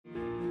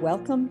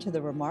Welcome to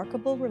the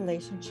Remarkable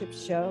Relationship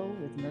Show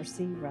with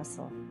Mercy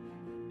Russell,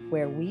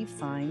 where we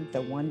find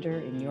the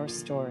wonder in your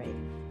story.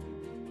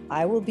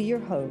 I will be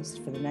your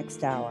host for the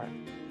next hour.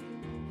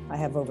 I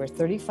have over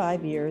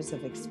 35 years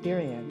of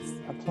experience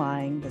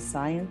applying the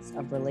science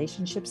of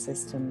relationship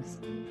systems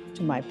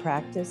to my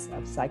practice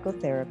of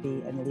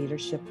psychotherapy and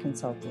leadership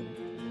consulting.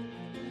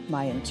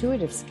 My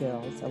intuitive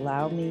skills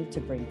allow me to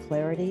bring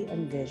clarity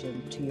and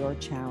vision to your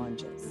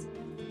challenges.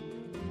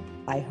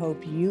 I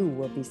hope you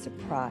will be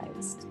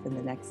surprised in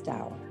the next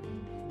hour.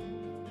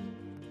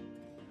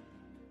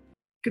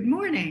 Good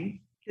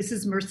morning. This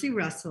is Mercy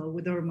Russell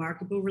with the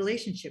Remarkable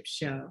Relationship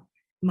Show.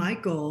 My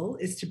goal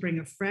is to bring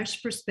a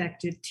fresh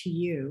perspective to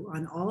you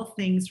on all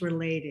things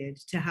related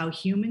to how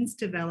humans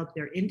develop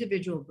their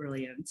individual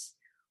brilliance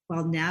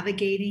while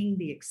navigating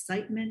the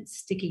excitement,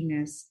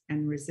 stickiness,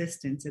 and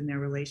resistance in their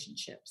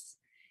relationships.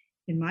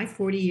 In my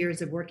 40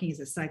 years of working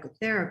as a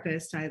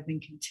psychotherapist, I have been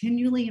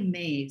continually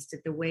amazed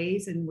at the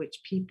ways in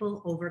which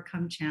people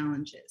overcome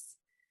challenges.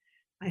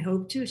 I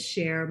hope to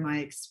share my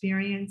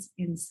experience,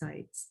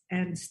 insights,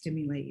 and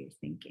stimulate your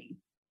thinking.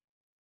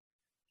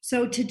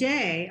 So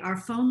today, our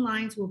phone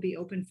lines will be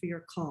open for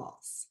your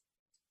calls.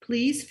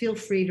 Please feel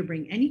free to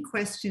bring any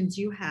questions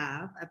you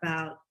have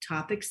about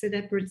topics that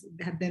have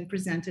been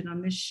presented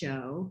on this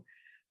show,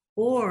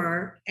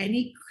 or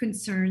any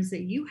concerns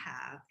that you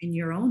have in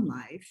your own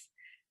life,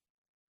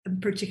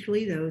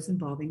 particularly those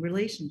involving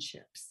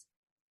relationships.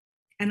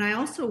 And I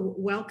also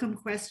welcome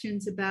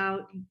questions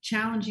about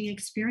challenging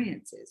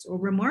experiences or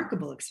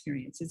remarkable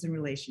experiences in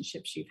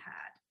relationships you've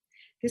had.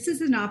 This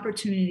is an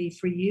opportunity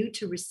for you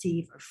to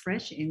receive a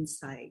fresh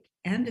insight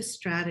and a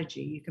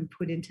strategy you can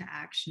put into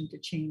action to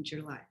change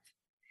your life.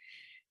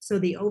 So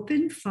the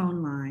open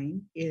phone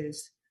line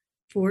is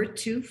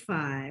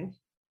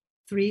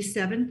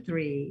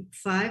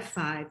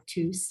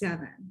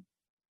 425-373-5527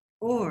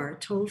 or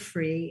toll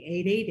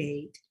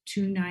free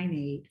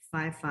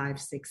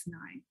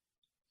 888-298-5569.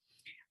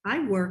 I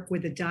work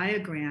with a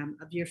diagram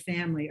of your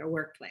family or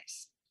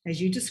workplace.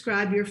 As you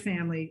describe your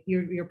family,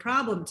 your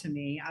problem to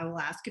me, I will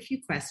ask a few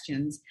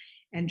questions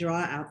and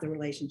draw out the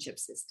relationship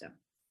system.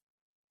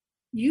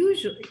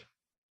 Usually,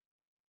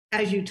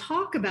 as you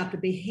talk about the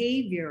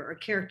behavior or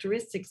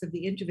characteristics of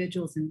the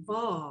individuals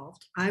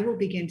involved, I will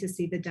begin to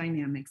see the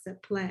dynamics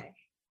at play.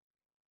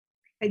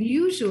 And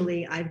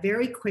usually, I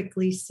very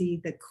quickly see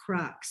the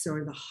crux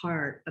or the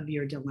heart of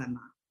your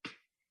dilemma.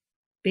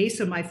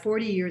 Based on my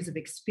 40 years of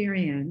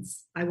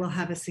experience, I will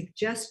have a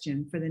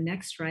suggestion for the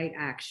next right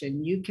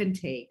action you can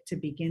take to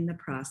begin the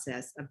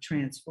process of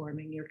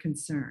transforming your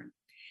concern.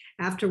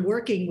 After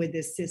working with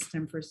this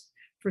system for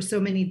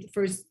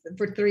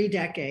 3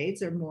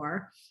 decades or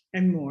more,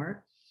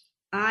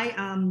 I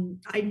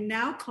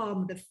now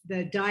call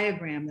the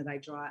diagram that I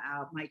draw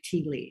out my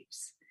tea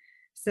leaves.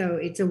 So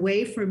it's a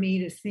way for me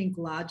to think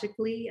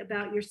logically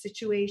about your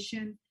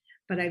situation,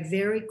 but I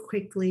very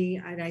quickly,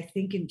 and I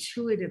think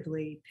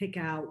intuitively, pick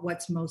out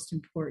what's most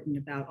important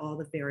about all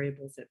the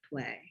variables at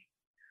play.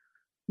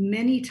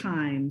 Many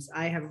times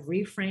I have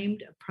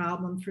reframed a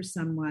problem for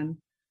someone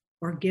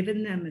or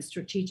given them a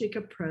strategic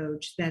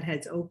approach that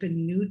has opened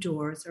new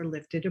doors or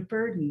lifted a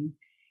burden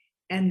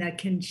and that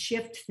can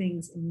shift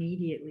things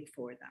immediately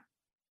for them.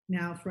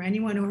 Now, for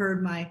anyone who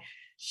heard my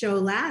show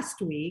last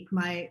week,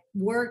 my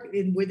work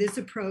with this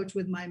approach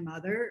with my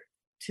mother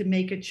to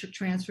make a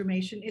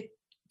transformation, it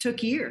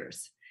took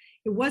years.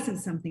 It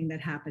wasn't something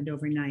that happened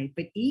overnight,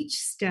 but each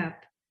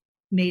step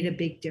made a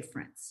big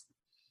difference.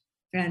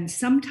 And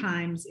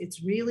sometimes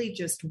it's really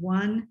just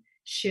one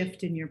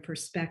shift in your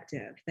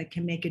perspective that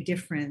can make a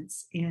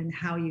difference in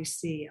how you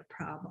see a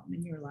problem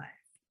in your life.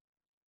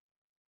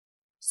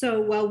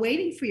 So while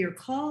waiting for your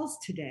calls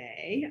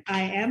today,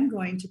 I am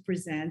going to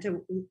present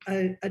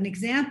an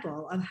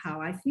example of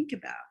how I think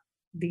about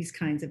these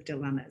kinds of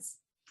dilemmas.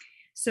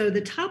 So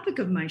the topic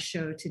of my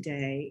show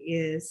today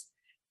is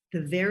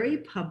the very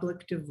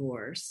public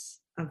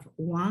divorce of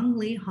Wang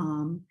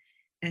Leehom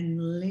and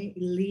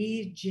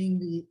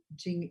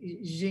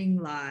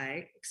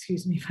Jinglei,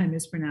 excuse me if I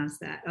mispronounce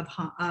that,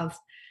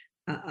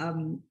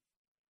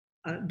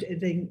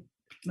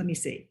 let me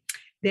see.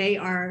 They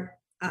are,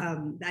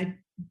 I'm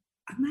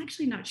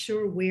actually not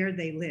sure where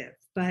they live,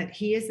 but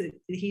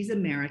he's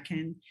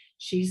American,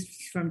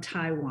 she's from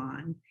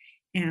Taiwan,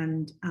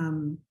 and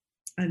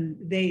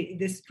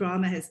this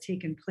drama has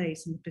taken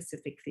place in the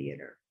Pacific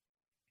Theater.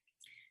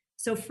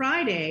 So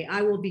Friday,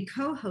 I will be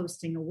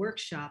co-hosting a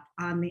workshop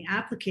on the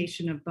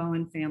application of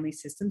Bowen family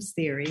systems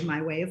theory,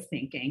 my way of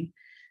thinking,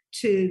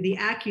 to the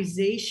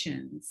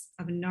accusations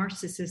of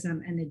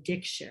narcissism and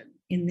addiction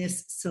in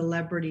this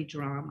celebrity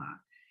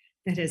drama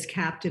that has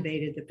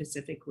captivated the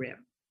Pacific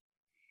Rim.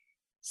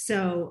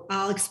 So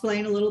I'll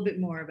explain a little bit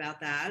more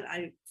about that.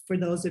 For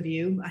those of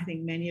you, I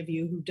think many of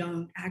you who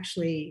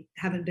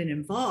haven't been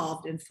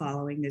involved in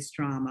following this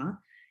drama,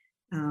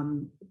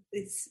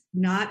 it's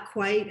not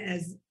quite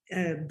as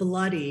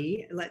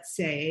bloody, let's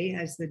say,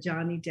 as the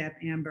Johnny Depp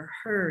Amber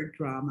Heard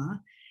drama,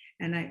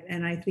 and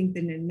I think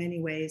that in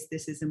many ways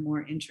this is a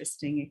more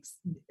interesting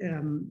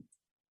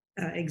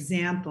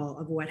example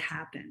of what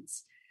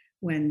happens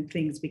when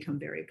things become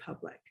very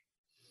public.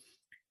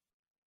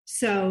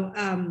 So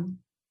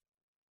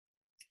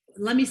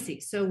let me see.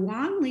 So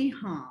Wang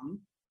Leehom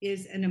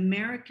is an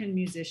American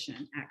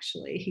musician,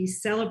 actually.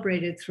 He's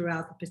celebrated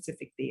throughout the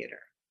Pacific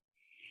Theater.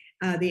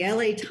 The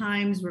LA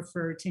Times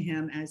referred to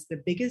him as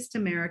the biggest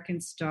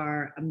American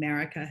star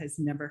America has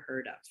never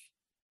heard of.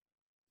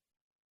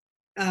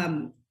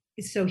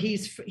 So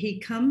he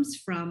comes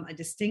from a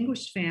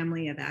distinguished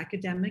family of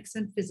academics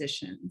and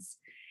physicians,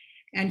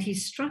 and he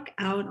struck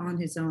out on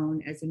his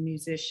own as a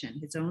musician,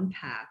 his own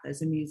path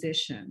as a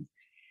musician,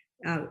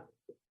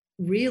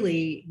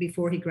 really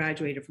before he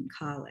graduated from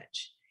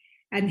college.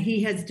 And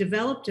he has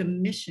developed a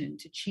mission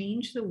to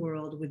change the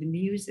world with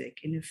music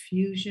in a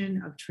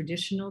fusion of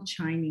traditional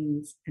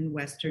Chinese and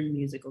Western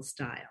musical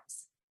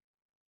styles.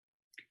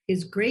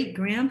 His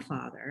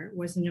great-grandfather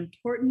was an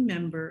important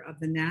member of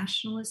the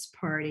Nationalist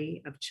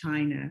Party of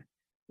China,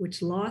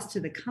 which lost to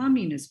the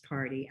Communist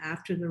Party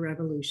after the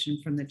revolution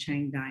from the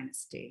Qing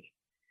dynasty.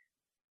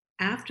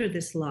 After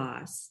this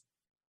loss,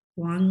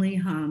 Wang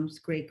Leehom's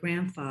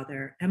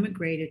great-grandfather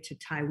emigrated to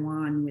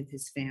Taiwan with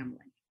his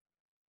family.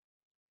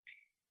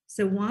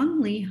 So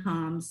Wang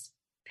Leehom's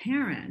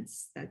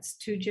parents, that's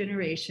 2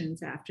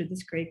 generations after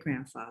this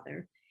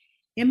great-grandfather,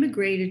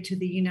 immigrated to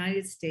the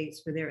United States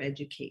for their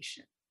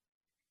education.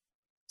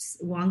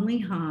 Wang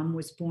Leehom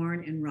was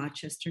born in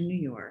Rochester, New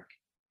York.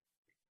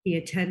 He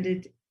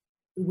attended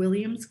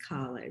Williams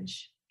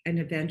College and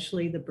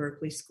eventually the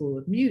Berklee School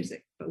of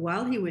Music. But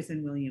while he was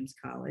in Williams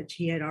College,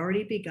 he had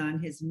already begun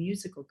his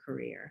musical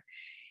career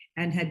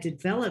and had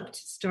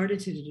started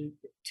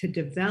to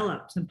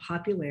develop some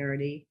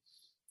popularity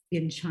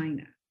in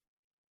China.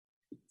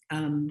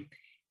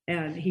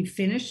 And he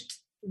finished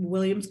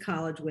Williams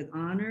College with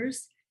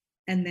honors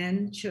and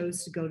then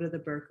chose to go to the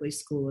Berklee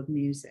School of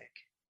Music.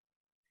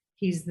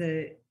 He's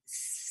the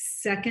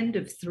second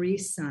of 3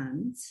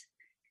 sons.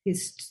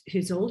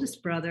 His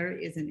oldest brother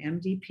is an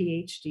MD,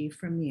 PhD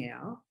from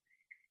Yale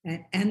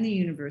and the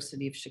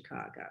University of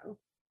Chicago.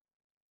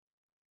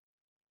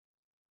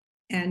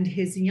 And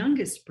his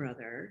youngest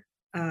brother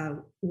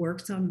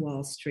works on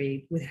Wall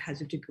Street,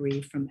 has a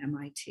degree from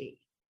MIT.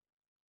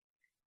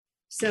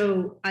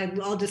 So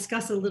I'll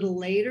discuss a little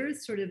later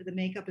sort of the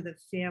makeup of the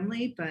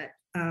family, but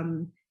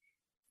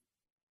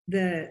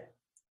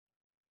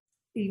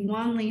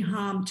Wang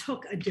Leehom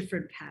took a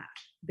different path.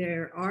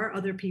 There are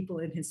other people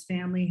in his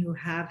family who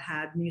have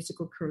had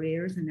musical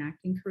careers and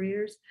acting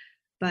careers,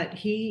 but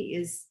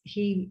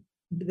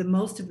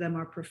most of them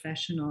are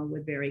professional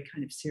with very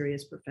kind of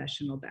serious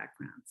professional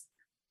backgrounds.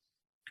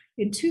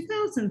 In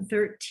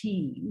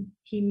 2013,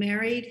 he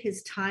married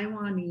his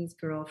Taiwanese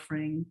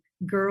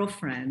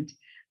girlfriend,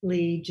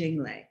 Lee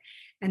Jinglei.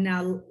 And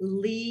now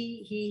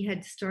Lee, he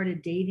had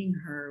started dating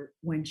her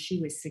when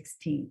she was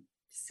 16.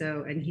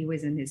 And he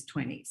was in his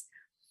 20s.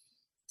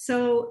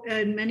 So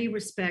in many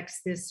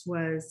respects, this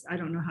was, I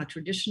don't know how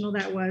traditional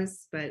that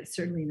was, but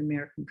certainly in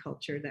American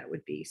culture, that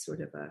would be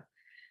sort of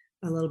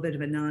a little bit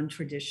of a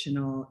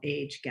non-traditional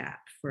age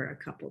gap for a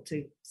couple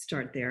to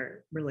start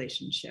their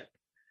relationship.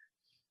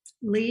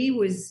 Lee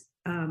was,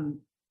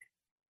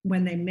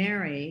 when they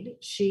married,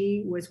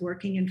 she was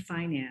working in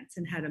finance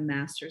and had a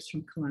master's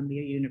from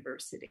Columbia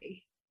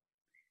University.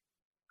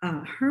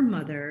 Her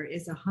mother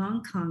is a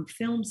Hong Kong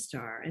film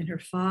star, and her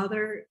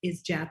father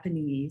is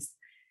Japanese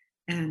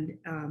and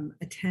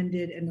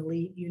attended an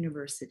elite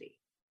university.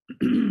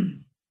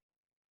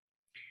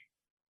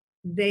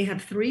 They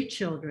have 3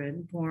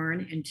 children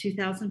born in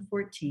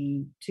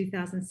 2014,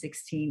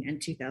 2016,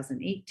 and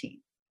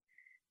 2018.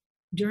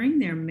 During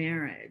their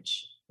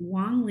marriage,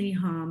 Wang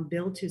Leehom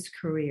built his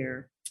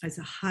career as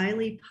a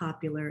highly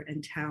popular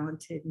and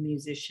talented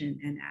musician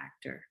and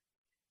actor.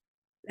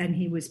 And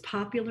he's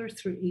popular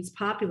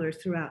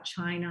throughout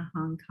China,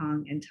 Hong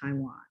Kong, and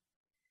Taiwan.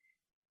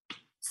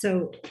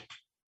 So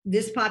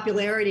this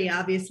popularity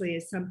obviously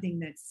is something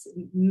that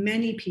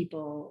many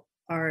people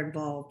are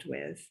involved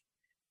with,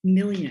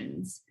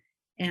 millions.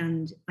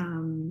 And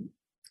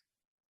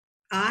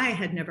I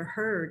had never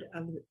heard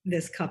of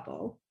this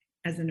couple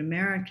as an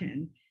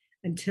American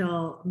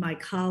until my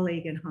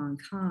colleague in Hong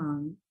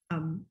Kong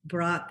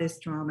brought this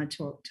drama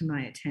to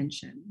my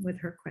attention with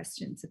her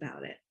questions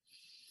about it.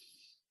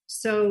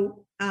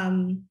 So,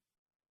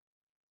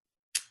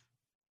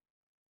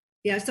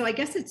 so I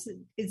guess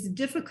it's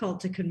difficult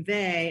to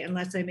convey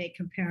unless I make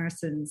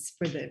comparisons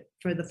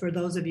for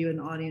those of you in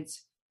the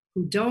audience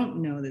who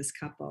don't know this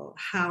couple,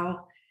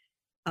 how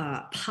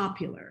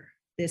popular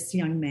this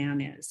young man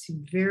is. He's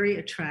very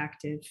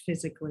attractive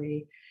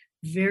physically,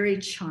 very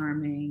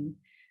charming,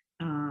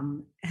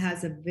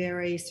 has a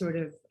very sort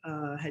of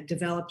had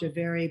developed a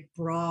very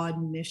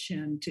broad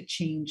mission to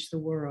change the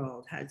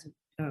world.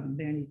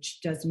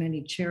 Does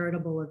many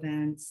charitable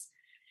events.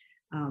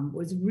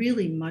 Was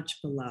really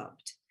much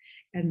beloved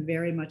and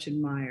very much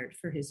admired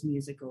for his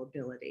musical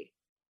ability.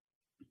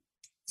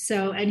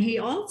 So, and he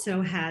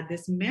also had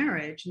this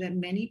marriage that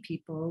many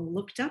people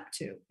looked up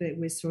to, that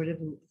was sort of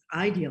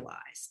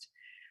idealized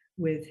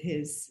with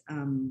his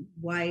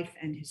wife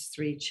and his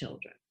 3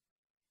 children.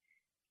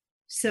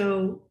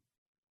 So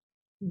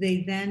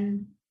they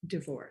then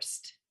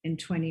divorced in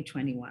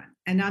 2021.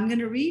 And I'm going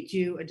to read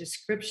you a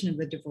description of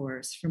the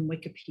divorce from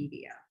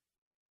Wikipedia.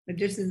 But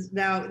this is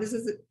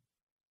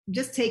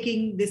just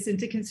taking this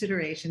into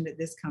consideration that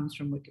this comes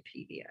from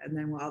Wikipedia. And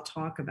then I'll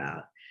talk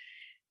about,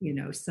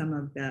 some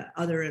of the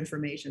other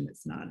information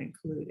that's not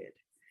included.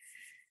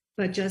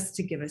 But just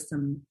to give us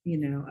some,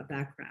 a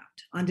background.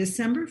 On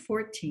December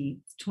 14th,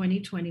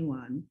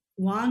 2021,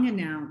 Wang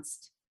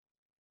announced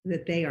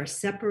that they are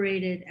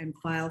separated and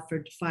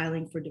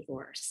filing for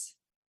divorce.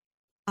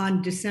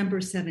 On December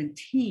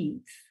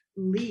 17th,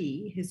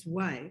 Lee, his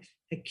wife,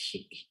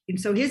 and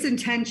so his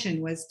intention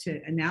was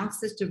to announce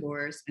this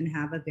divorce and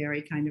have a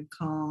very kind of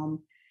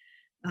calm,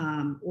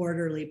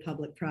 orderly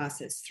public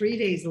process. 3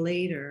 days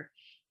later,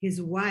 his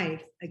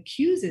wife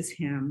accuses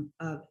him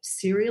of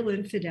serial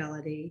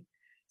infidelity,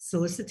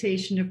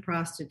 solicitation of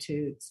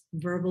prostitutes,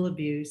 verbal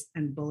abuse,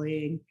 and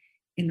bullying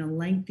in a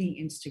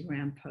lengthy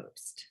Instagram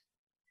post.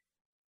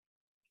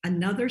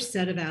 Another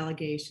set of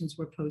allegations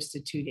were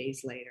posted 2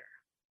 days later.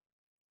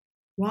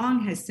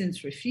 Wang has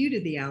since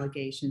refuted the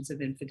allegations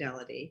of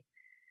infidelity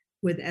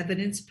with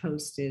evidence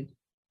posted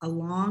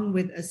along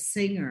with a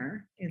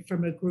singer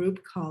from a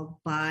group called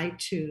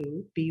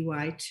By2,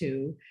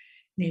 BY2,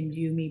 named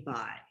Yumi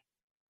Bai.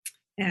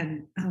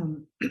 And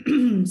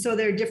so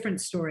there are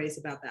different stories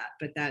about that,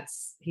 but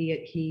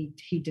he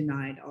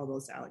denied all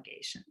those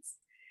allegations.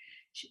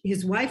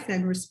 His wife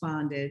then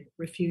responded,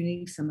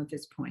 refuting some of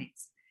his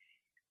points.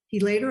 He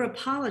later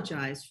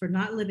apologized for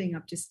not living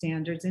up to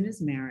standards in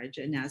his marriage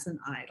and as an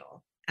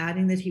idol,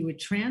 adding that he would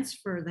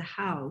transfer the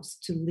house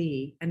to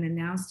Lee and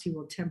announced he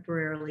will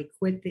temporarily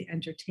quit the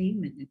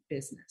entertainment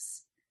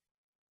business.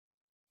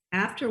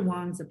 After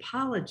Wang's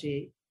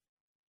apology,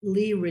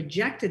 Lee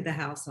rejected the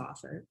house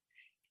offer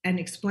and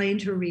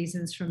explained her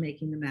reasons for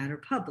making the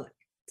matter public,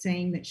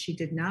 saying that she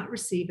did not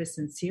receive a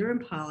sincere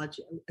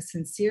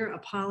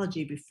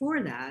apology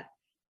before that,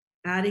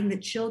 adding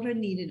that children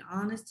needed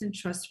honest and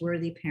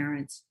trustworthy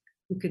parents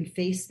who can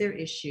face their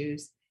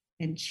issues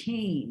and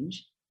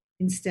change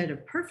instead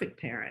of perfect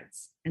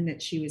parents, and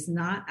that she was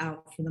not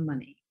out for the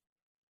money.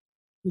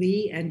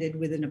 Lee ended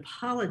with an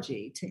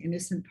apology to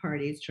innocent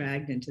parties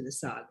dragged into the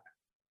saga.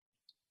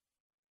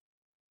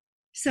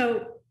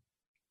 So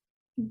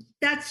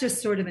that's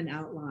just sort of an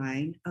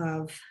outline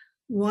of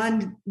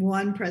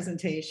one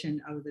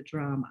presentation of the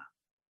drama.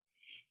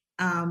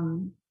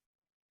 And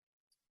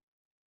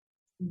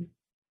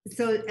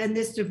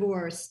this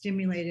divorce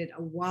stimulated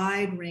a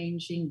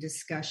wide-ranging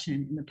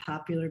discussion in the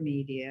popular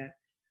media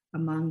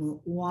among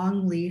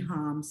Wang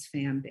Leehom's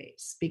fan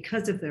base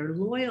because of their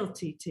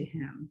loyalty to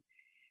him.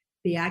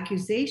 The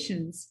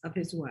accusations of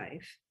his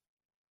wife,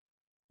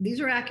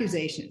 these are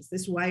accusations.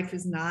 This wife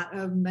is not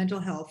a mental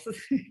health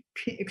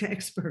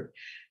expert.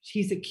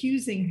 She's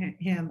accusing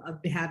him of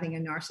having a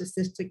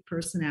narcissistic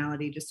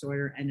personality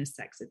disorder and a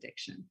sex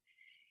addiction.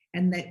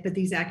 But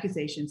these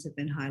accusations have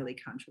been highly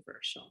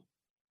controversial.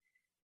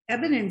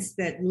 Evidence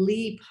that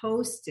Lee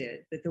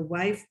posted, that the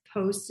wife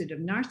posted of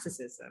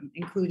narcissism,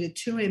 included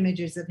 2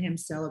 images of him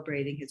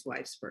celebrating his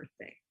wife's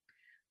birthday.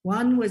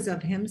 One was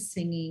of him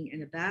singing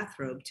in a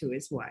bathrobe to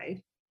his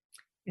wife,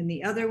 and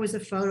the other was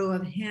a photo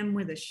of him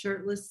with a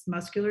shirtless,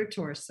 muscular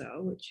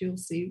torso, which you'll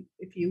see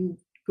if you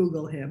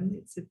Google him.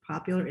 It's a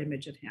popular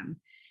image of him,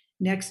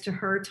 next to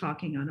her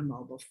talking on a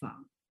mobile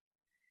phone.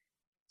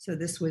 So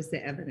this was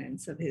the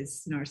evidence of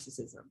his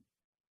narcissism.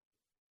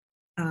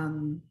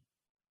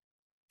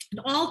 And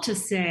all to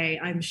say,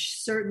 I'm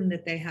certain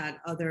that they had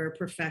other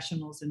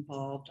professionals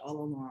involved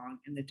all along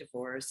in the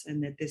divorce,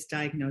 and that this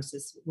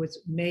diagnosis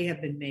may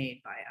have been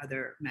made by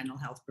other mental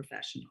health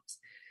professionals.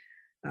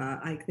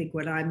 I think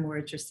what I'm more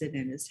interested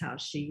in is how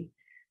she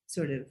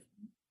sort of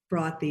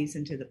brought these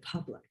into the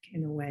public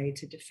in a way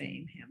to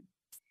defame him.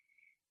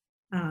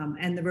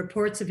 And the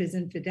reports of his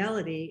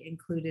infidelity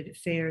included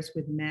affairs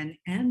with men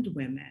and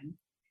women,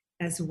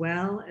 as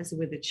well as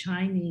with a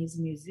Chinese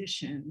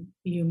musician,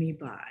 Yumi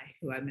Bai,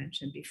 who I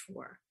mentioned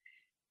before.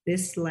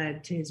 This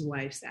led to his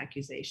wife's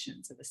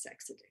accusations of a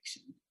sex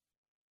addiction.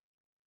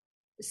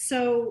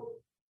 So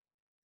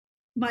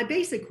my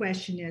basic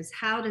question is,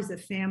 how does a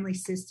family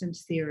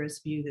systems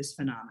theorist view this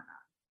phenomenon?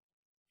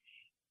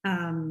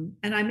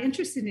 And I'm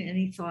interested in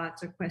any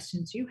thoughts or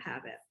questions you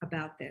have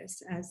about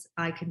this as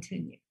I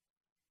continue.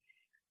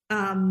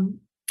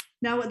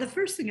 Now, the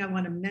first thing I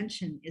want to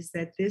mention is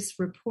that this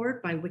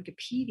report by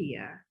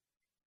Wikipedia,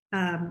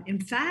 in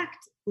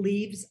fact,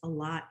 leaves a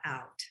lot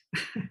out.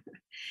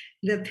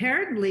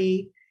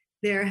 Apparently,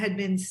 there had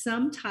been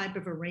some type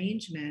of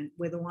arrangement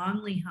with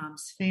Wang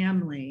Leehom's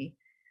family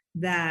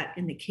that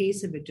in the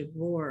case of a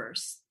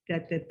divorce,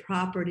 that the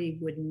property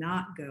would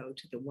not go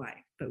to the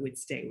wife, but would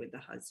stay with the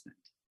husband.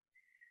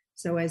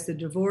 So as the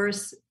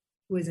divorce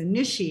was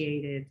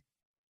initiated,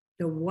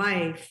 the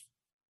wife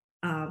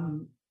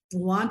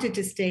wanted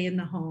to stay in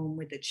the home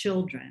with the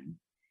children,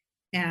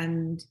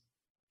 and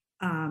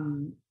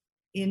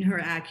in her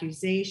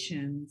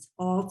accusations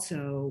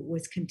also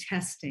was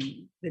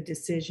contesting the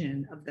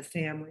decision of the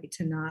family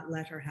to not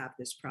let her have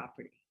this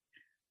property.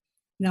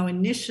 Now,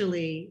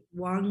 initially,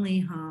 Wang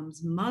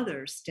Leehom's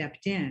mother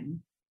stepped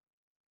in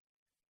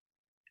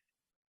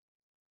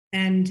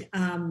and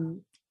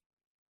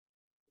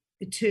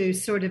to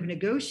sort of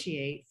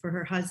negotiate for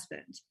her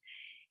husband.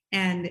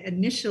 And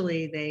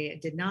initially, they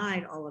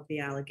denied all of the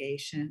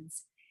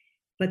allegations.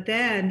 But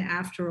then,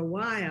 after a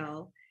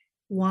while,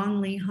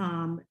 Wang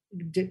Leehom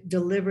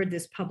delivered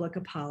this public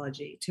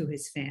apology to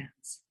his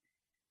fans.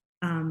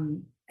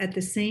 At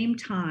the same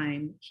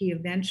time, he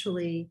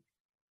eventually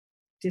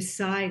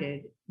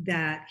decided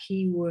that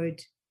he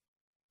would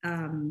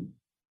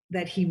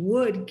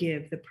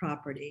give the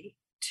property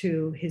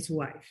to his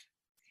wife.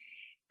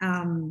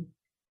 And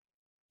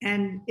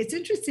it's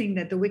interesting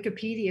that the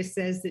Wikipedia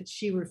says that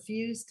she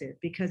refused it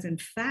because, in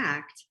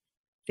fact,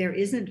 there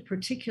isn't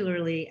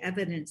particularly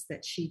evidence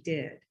that she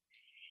did.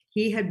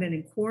 He had been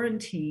in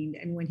quarantine,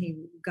 and when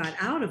he got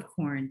out of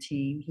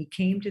quarantine, he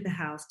came to the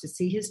house to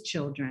see his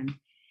children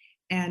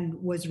and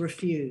was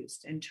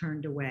refused and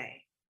turned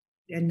away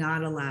and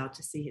not allowed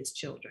to see his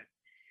children.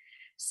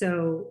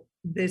 So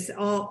this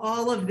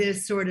all of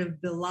this sort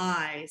of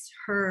belies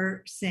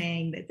her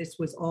saying that this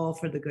was all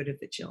for the good of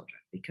the children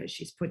because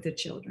she's put the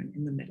children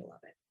in the middle of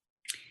it.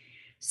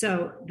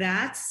 So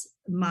that's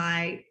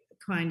my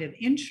kind of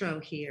intro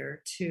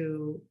here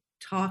to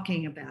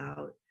talking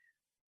about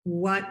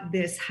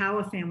how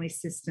a family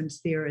systems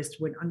theorist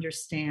would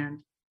understand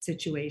a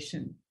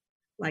situation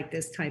like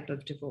this type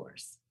of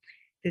divorce.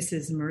 This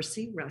is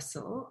Mercy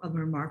Russell of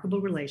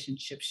Remarkable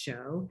Relationship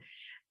Show.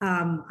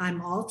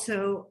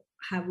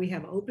 We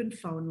have open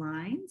phone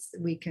lines.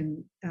 We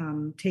can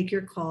take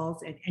your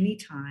calls at any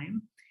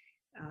time.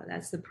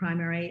 That's the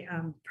primary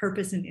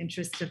purpose and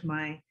interest of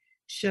my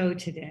show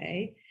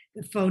today.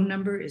 The phone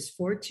number is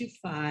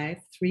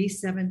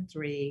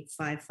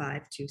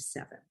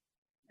 425-373-5527.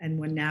 And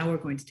now we're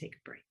going to take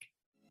a break.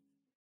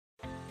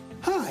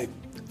 Hi,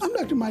 I'm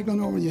Dr. Michael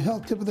Norman with your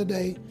health tip of the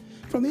day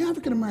from the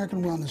African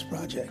American Wellness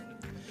Project.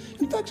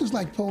 Infections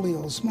like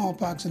polio,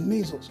 smallpox, and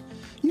measles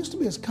used to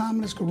be as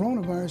common as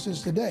coronavirus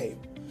is today.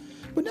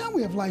 But now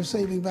we have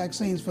life-saving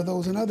vaccines for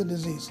those and other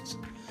diseases.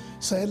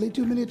 Sadly,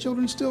 too many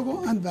children still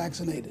go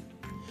unvaccinated.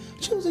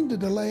 Choosing to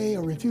delay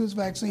or refuse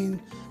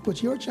vaccine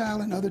puts your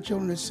child and other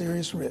children at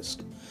serious risk.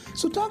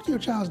 So talk to your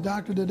child's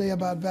doctor today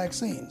about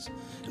vaccines.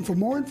 And for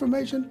more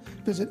information,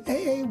 visit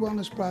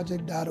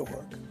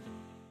aawellnessproject.org.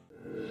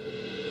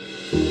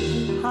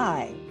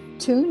 Hi,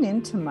 tune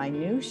into my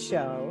new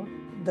show,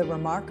 The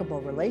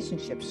Remarkable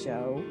Relationship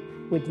Show,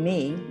 with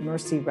me,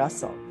 Mercy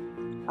Russell.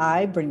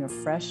 I bring a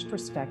fresh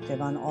perspective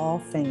on all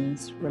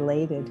things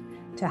related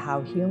to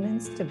how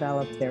humans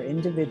develop their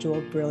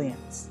individual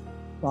brilliance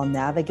while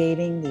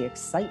navigating the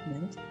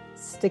excitement,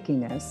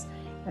 stickiness,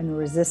 and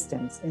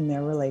resistance in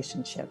their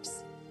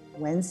relationships.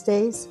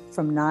 Wednesdays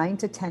from 9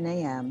 to 10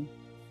 a.m.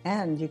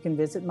 And you can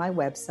visit my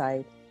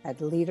website at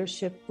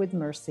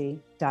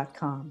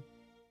leadershipwithmercy.com.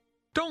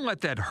 Don't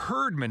let that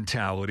herd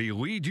mentality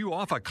lead you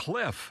off a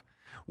cliff.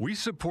 We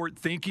support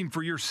thinking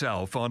for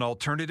yourself on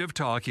Alternative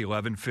Talk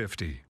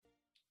 1150.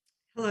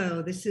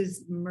 Hello, this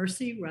is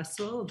Mercy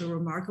Russell of the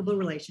Remarkable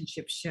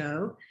Relationship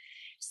Show.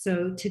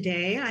 So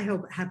today I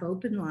have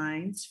open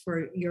lines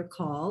for your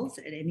calls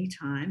at any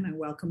time. I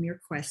welcome your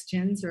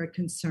questions or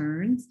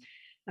concerns,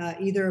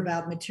 either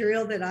about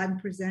material that I'm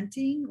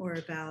presenting or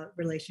about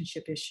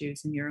relationship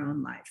issues in your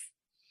own life.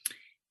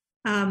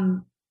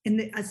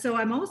 So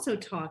I'm also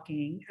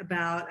talking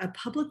about a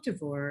public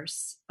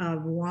divorce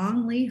of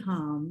Wang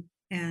Leehom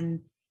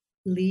and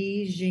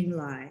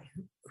Jinglei,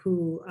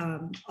 who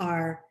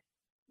are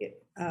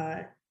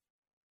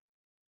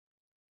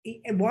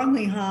Wang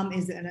Leehom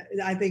is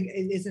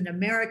an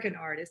American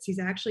artist. He's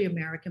actually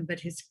American, but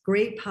his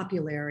great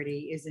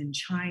popularity is in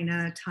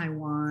China,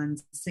 Taiwan,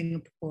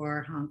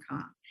 Singapore, Hong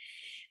Kong.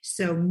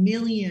 So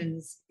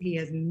he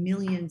has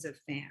millions of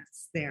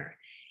fans there.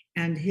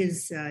 And he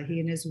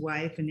and his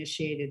wife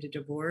initiated a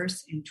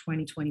divorce in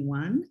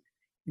 2021,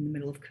 in the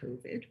middle of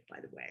COVID,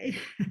 by the way.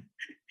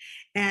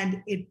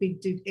 And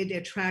it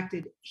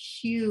attracted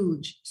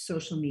huge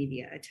social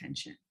media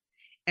attention,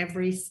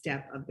 every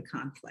step of the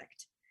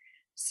conflict.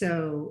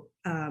 So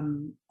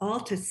all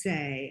to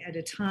say, at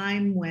a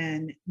time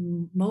when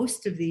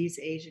most of these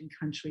Asian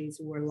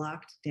countries were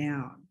locked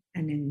down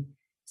and in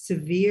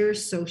severe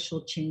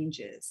social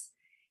changes,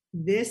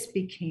 this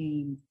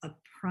became a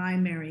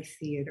primary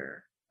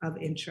theater of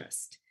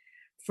interest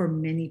for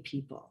many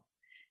people.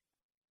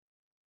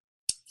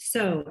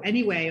 So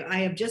anyway, I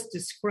have just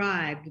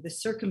described the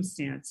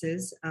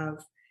circumstances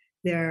of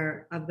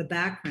the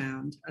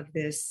background of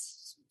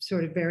this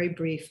sort of very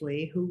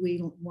briefly, who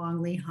Wang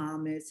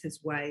Leehom is,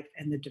 his wife,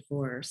 and the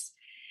divorce,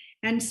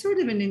 and sort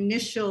of an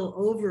initial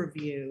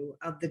overview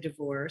of the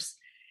divorce.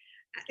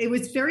 It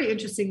was very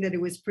interesting that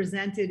it was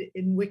presented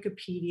in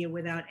Wikipedia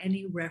without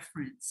any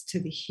reference to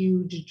the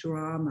huge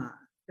drama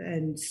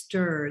and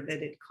stir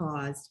that it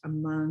caused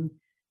among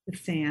the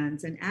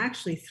fans and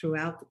actually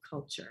throughout the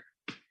culture.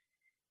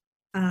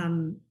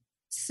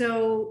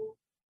 So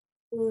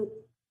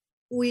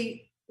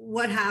we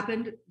what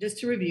happened, just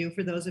to review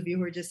for those of you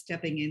who are just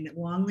stepping in, that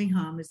Wang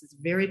Leehom is this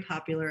very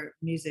popular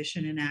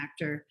musician and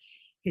actor.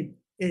 He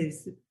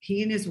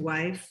and his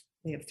wife,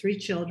 they have 3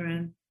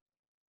 children.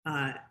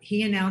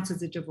 He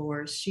announces a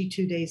divorce. She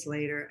 2 days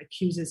later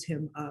accuses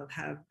him of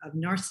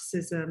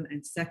narcissism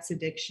and sex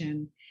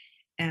addiction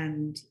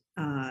and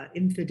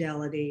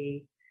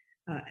infidelity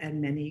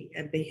and many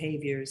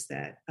behaviors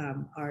that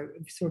are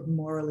sort of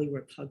morally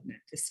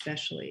repugnant,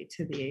 especially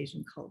to the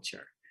Asian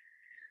culture.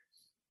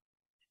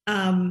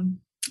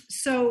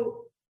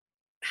 So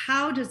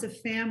how does a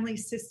family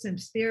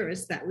systems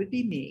theorist, that would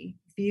be me,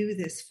 view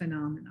this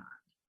phenomenon?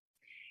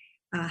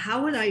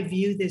 How would I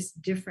view this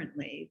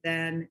differently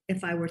than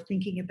if I were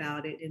thinking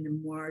about it in a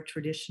more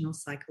traditional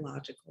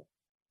psychological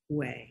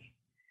way?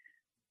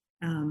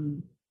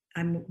 I'm,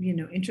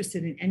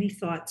 interested in any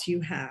thoughts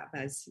you have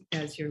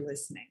as you're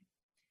listening.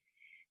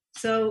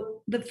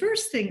 So the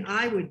first thing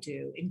I would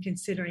do in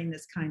considering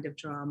this kind of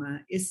drama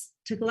is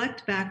to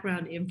collect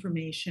background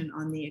information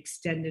on the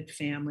extended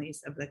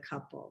families of the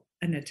couple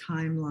and a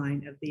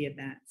timeline of the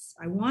events.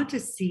 I want to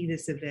see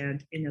this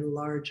event in a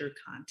larger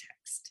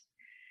context.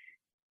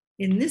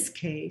 In this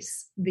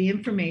case, the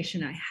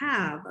information I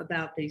have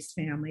about these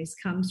families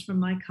comes from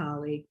my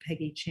colleague,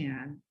 Peggy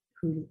Chan,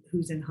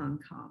 who's in Hong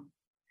Kong.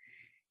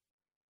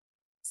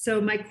 So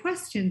my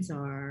questions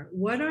are,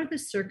 what are the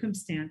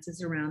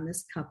circumstances around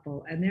this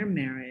couple and their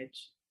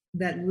marriage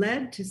that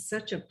led to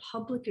such a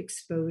public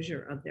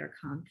exposure of their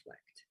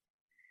conflict?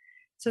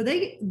 So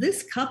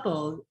this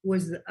couple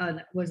was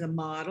a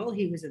model.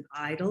 He was an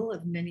idol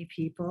of many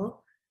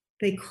people.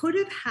 They could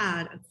have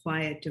had a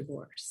quiet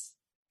divorce,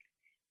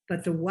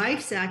 but the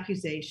wife's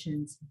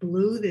accusations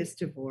blew this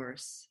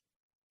divorce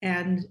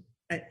and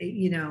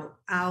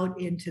out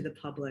into the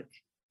public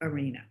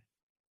arena.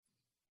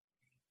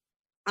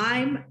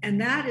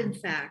 In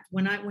fact,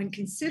 when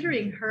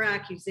considering her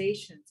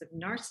accusations of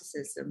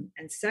narcissism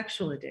and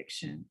sexual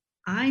addiction,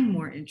 I'm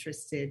more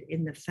interested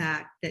in the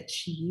fact that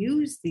she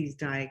used these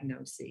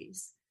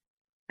diagnoses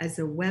as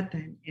a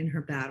weapon in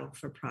her battle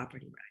for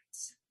property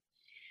rights.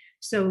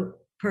 So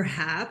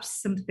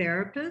perhaps some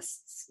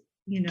therapists,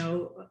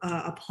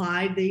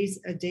 applied these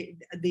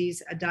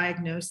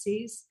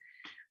diagnoses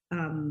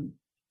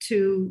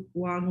to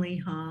Wang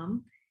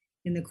Leehom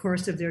in the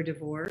course of their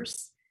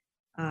divorce.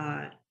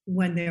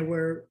 When there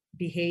were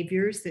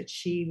behaviors that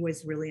she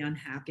was really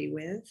unhappy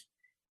with.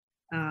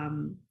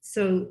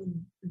 So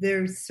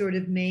there's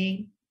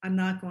I'm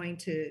not going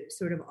to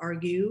sort of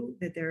argue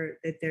that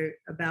they're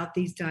about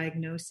these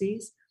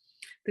diagnoses.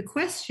 The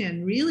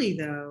question really,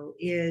 though,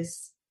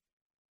 is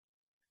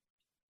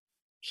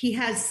he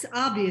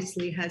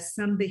obviously has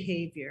some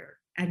behavior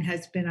and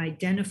has been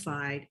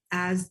identified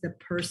as the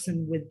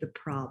person with the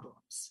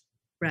problems,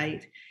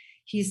 right?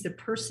 He's the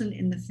person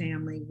in the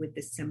family with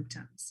the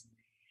symptoms.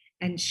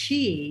 And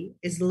she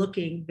is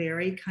looking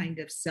very kind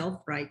of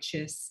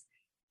self-righteous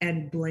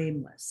and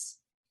blameless.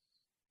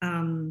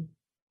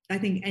 I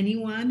think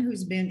anyone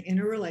who's been in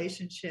a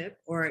relationship,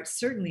 or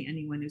certainly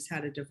anyone who's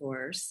had a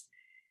divorce,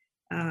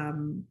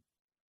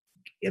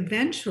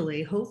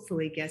 eventually,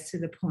 hopefully, gets to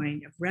the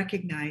point of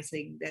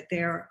recognizing that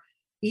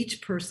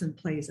each person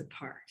plays a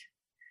part.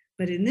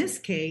 But in this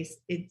case,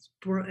 it's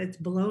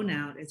blown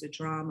out as a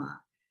drama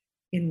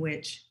in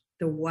which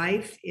the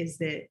wife is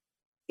the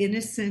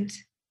innocent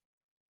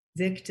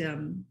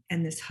victim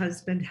and this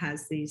husband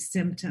has these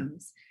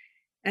symptoms,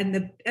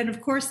 and of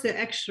course the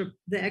extra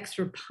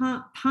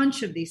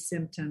punch of these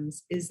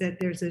symptoms is that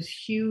there's a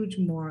huge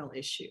moral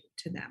issue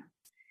to them,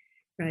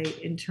 right,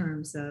 in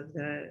terms of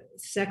the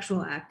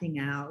sexual acting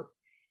out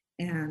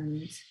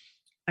and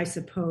I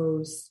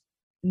suppose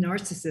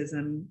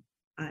narcissism.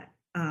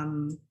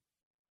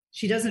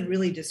 She doesn't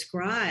really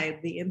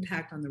describe the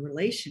impact on the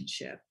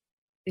relationship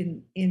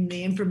in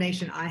the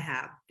information I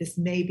have. This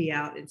may be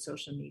out in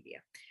social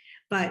media.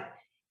 But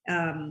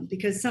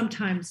because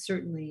sometimes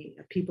certainly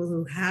people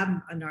who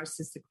have a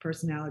narcissistic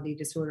personality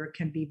disorder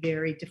can be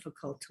very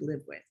difficult to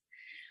live with.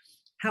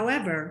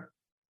 However,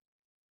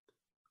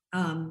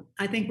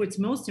 I think what's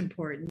most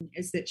important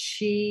is that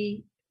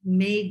she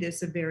made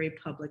this a very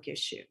public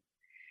issue.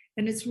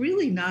 And it's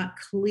really not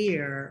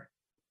clear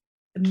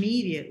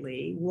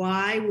immediately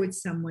why would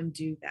someone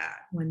do that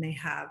when they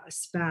have a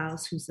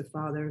spouse who's the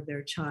father of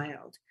their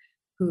child,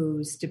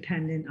 who's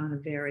dependent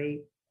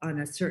on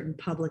a certain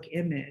public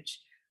image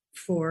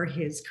for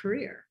his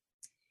career.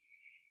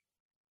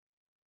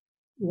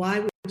 Why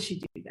would she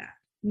do that?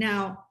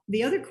 Now,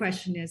 the other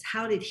question is,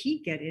 how did he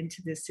get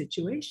into this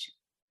situation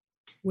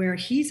where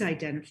he's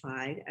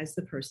identified as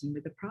the person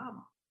with the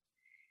problem?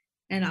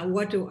 And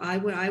what I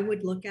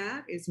would look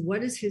at is,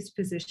 what is his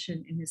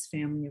position in his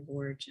family of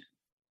origin?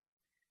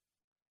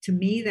 To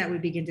me, that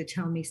would begin to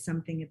tell me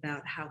something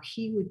about how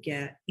he would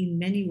get, in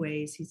many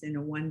ways, he's in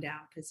a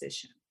one-down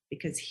position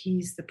because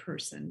he's the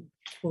person,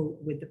 quote,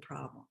 with the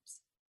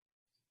problems.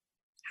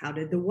 How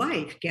did the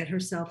wife get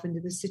herself into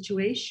the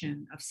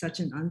situation of such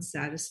an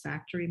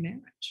unsatisfactory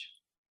marriage?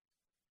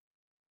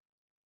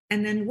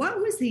 And then what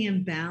was the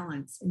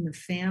imbalance in the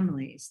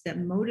families that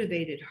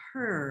motivated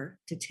her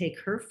to take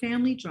her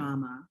family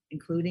drama,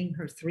 including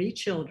her 3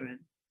 children,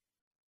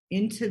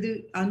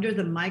 under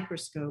the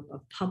microscope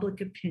of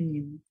public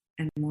opinion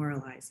and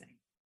moralizing?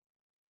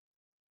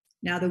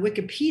 Now, the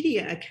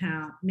Wikipedia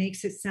account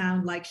makes it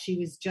sound like she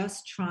was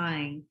just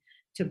trying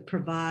to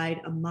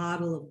provide a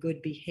model of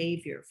good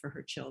behavior for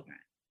her children.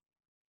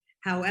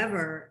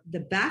 However,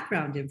 the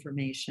background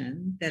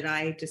information that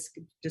I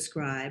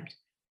described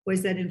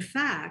was that, in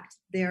fact,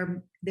 there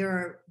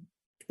are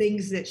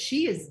things that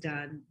she has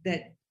done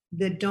that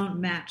don't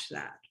match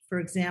that. For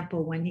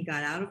example, when he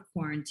got out of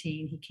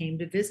quarantine, he came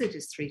to visit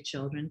his 3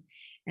 children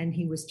and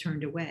he was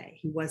turned away.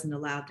 He wasn't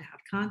allowed to have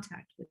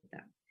contact with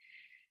them.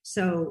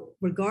 So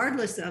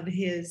regardless of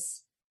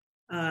his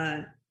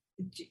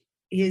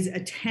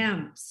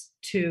attempts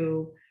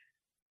to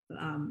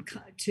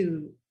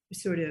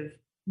sort of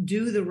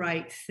do the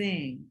right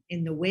thing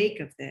in the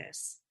wake of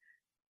this,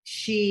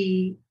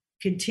 she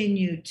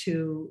continued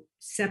to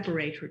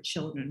separate her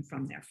children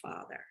from their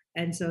father.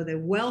 And so the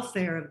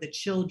welfare of the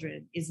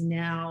children is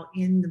now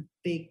in the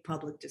big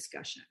public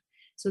discussion.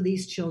 So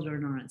these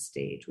children are on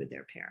stage with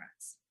their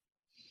parents.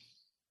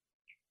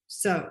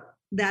 So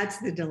that's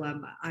the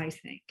dilemma, I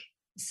think.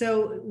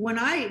 So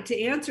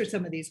to answer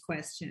some of these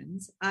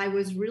questions, I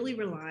was really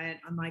reliant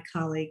on my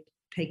colleague,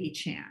 Peggy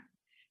Chan,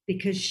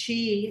 because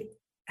she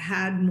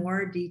had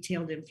more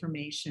detailed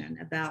information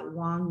about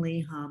Wang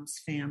Leehom's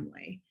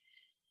family.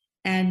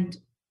 And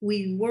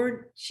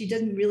she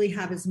doesn't really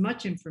have as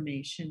much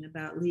information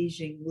about Li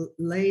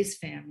Jinglei's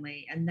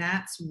family. And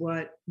that's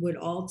what would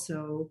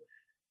also,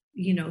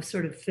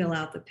 sort of fill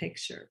out the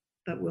picture.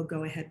 But we'll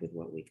go ahead with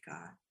what we've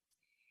got.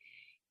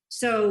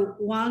 So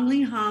Wang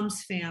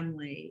Leehom's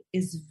family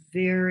is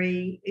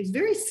very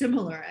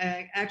similar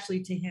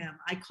actually to him.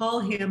 I call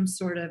him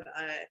sort of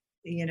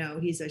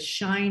he's a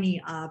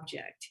shiny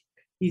object.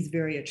 He's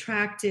very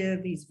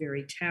attractive. He's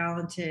very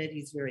talented.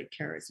 He's very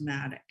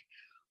charismatic.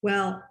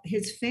 Well,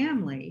 his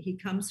family, he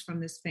comes from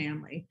this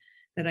family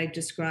that I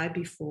described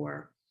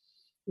before,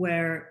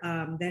 where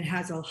that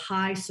has a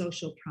high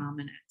social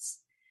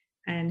prominence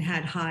and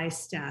had high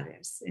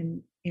status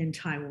in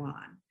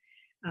Taiwan.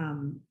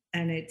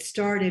 And it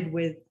started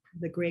with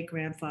the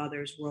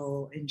great-grandfather's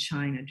role in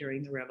China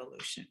during the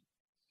revolution.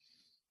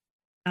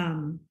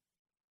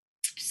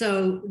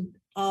 So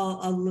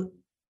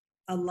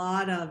a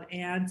lot of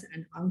aunts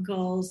and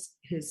uncles,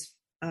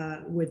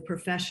 with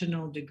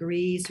professional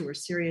degrees who are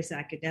serious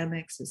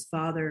academics. His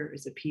father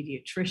is a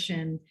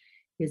pediatrician.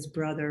 His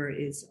brother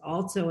is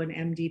also an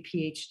MD,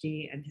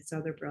 PhD, and his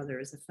other brother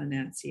is a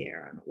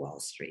financier on Wall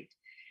Street.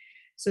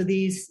 So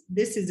this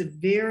is a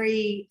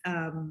very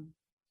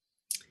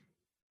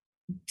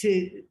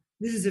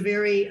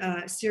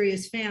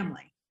serious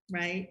family,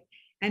 right?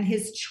 And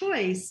his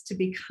choice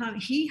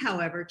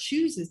however,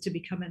 chooses to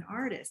become an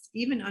artist,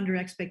 even under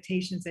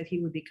expectations that he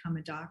would become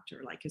a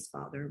doctor like his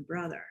father and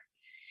brother.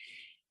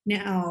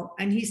 Now,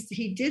 and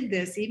he did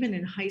this even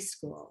in high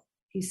school.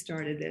 He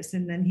started this,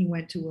 and then he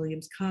went to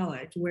Williams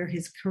College, where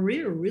his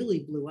career really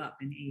blew up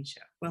in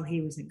Asia while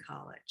he was in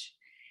college.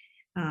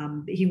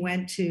 He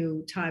went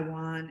to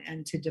Taiwan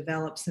and to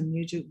develop some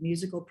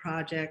musical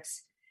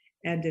projects,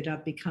 ended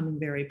up becoming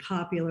very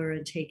popular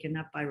and taken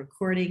up by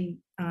recording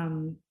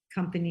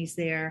companies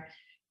there,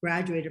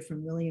 graduated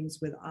from Williams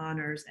with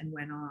honors and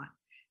went on.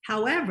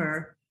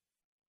 However,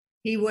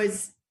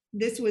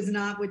 this was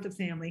not what the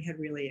family had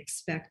really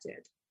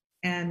expected.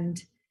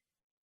 And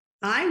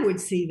I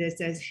would see this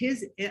as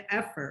his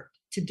effort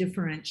to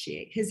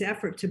differentiate, his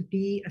effort to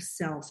be a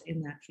self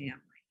in that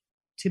family,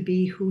 to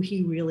be who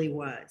he really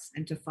was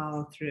and to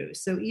follow through.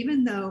 So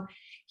even though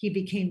he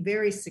became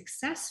very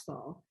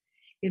successful,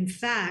 in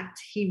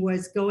fact, he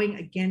was going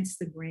against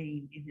the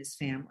grain in his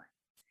family.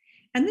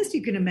 And this,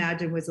 you can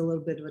imagine, was a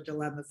little bit of a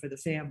dilemma for the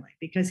family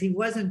because he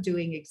wasn't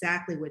doing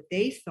exactly what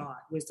they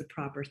thought was the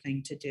proper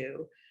thing to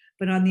do.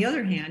 But on the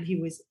other hand, he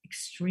was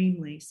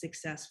extremely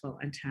successful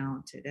and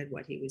talented at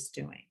what he was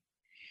doing.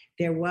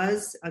 There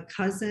was a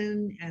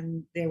cousin,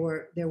 and there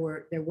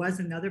was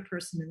another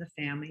person in the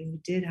family who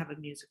did have a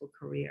musical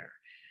career.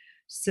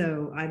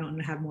 So I don't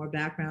have more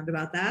background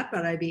about that,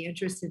 but I'd be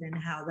interested in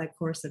how the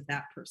course of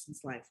that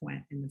person's life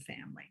went in the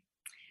family.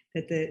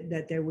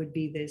 That there would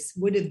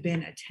have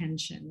been a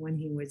tension when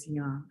he was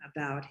young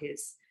about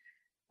his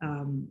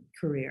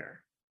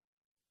career.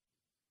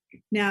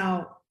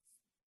 Now,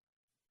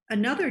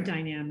 another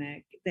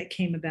dynamic that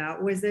came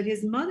about was that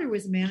his mother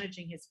was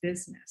managing his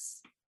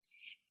business.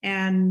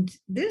 And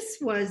this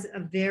was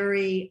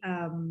she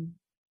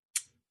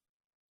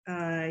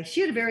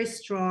had a very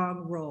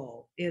strong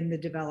role in the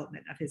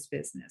development of his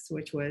business,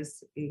 which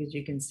was, as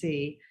you can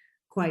see,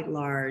 quite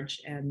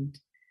large and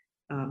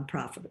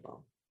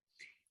profitable.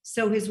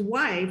 So his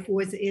wife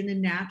was in a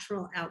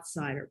natural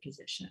outsider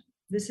position.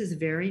 This is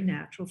very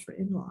natural for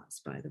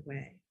in-laws, by the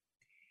way.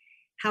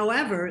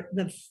 However,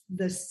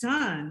 the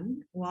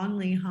son, Wang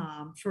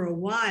Leehom, for a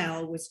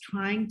while was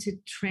trying to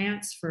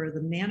transfer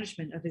the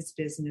management of his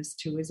business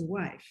to his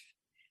wife.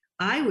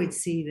 I would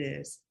see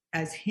this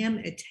as him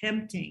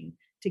attempting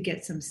to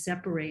get some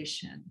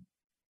separation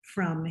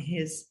from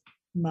his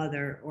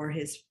mother or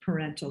his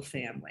parental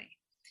family,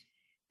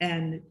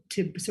 and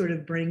to sort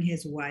of bring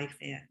his wife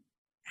in.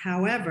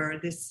 However,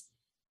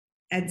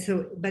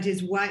 but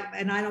his wife,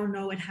 and I don't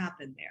know what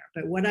happened there,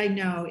 but what I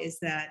know is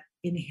that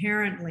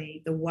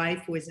inherently the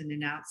wife was in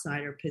an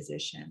outsider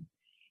position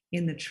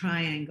in the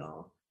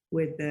triangle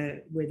with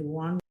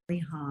Wang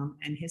Leehom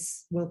and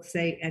his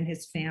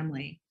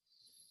family.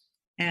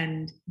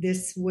 And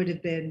this would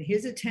have been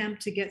his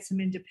attempt to get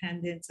some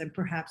independence, and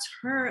perhaps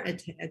her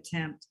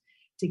attempt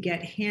to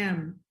get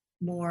him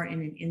more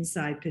in an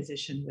inside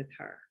position with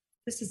her.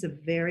 This is a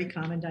very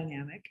common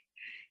dynamic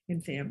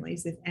in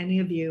families. If any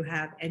of you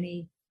have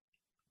any,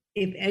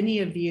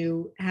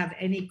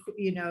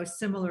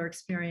 similar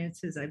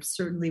experiences, I'm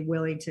certainly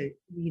willing to,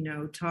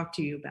 talk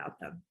to you about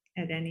them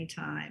at any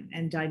time,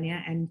 and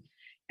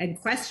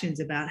questions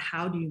about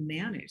how do you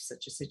manage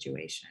such a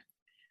situation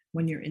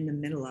when you're in the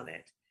middle of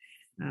it.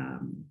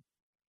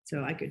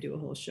 So I could do a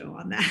whole show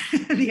on that,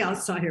 the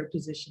outsider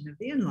position of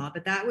the in-law,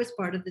 but that was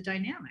part of the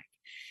dynamic.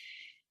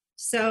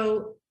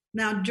 So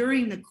now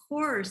during the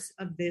course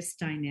of this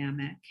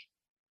dynamic,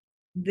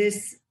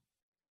 this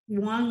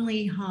Wang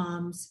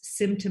Leehom's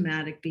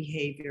symptomatic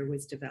behavior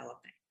was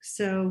developing.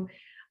 So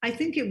I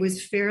think it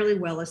was fairly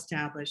well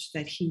established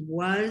that he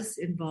was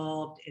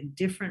involved in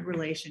different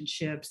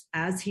relationships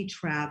as he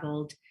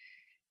traveled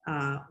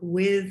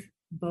with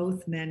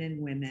both men and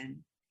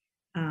women.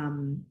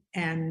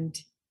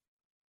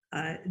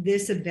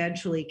 This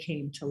eventually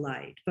came to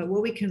light. But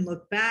what we can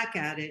look back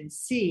at and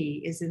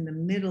see is in the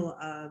middle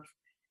of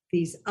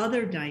these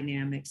other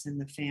dynamics in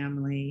the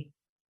family,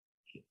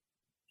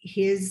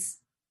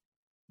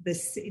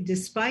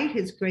 despite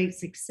his great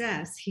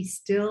success,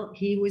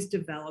 he was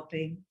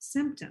developing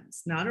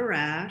symptoms, not a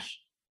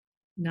rash,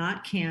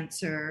 not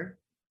cancer,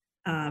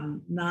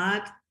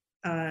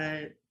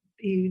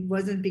 he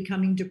wasn't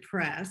becoming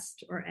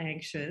depressed or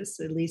anxious,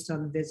 at least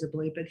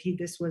unvisibly, but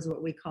this was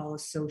what we call a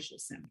social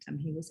symptom.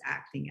 He was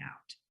acting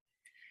out.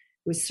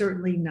 It was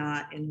certainly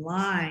not in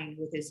line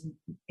with his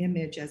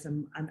image as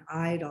an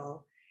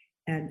idol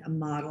and a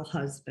model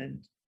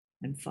husband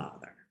and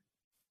father.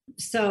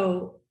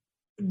 So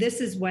this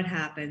is what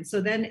happened.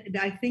 So then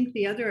I think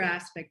the other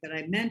aspect that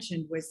I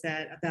mentioned was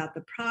that about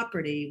the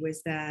property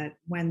was that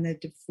when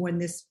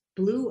this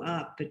blew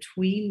up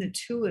between the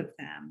two of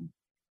them,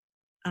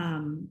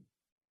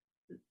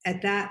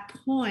 at that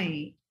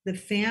point, the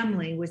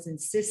family was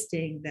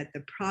insisting that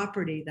the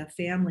property, the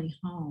family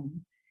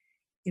home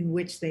in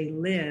which they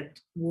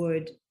lived,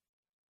 would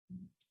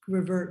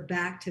revert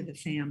back to the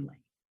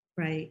family,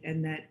 right?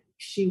 And that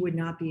she would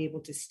not be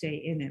able to stay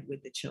in it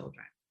with the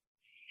children.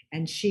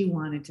 And she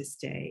wanted to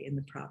stay in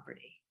the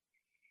property.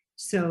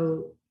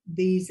 So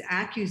these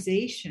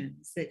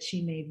accusations that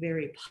she made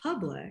very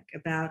public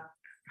about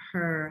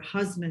her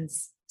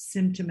husband's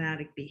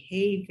symptomatic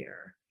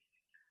behavior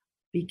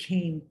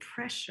became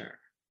pressure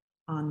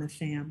on the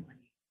family.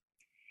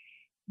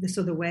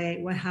 So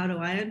how do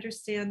I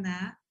understand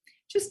that?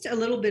 Just a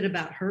little bit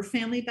about her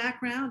family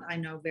background. I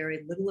know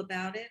very little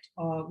about it.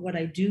 What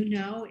I do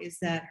know is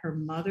that her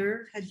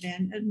mother had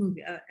been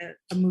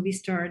a movie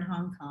star in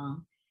Hong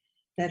Kong,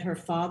 that her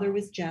father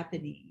was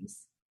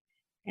Japanese,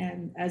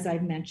 and as I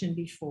mentioned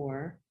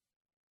before,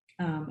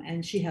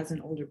 and she has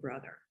an older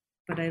brother,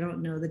 but I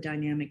don't know the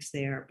dynamics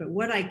there. But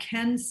what I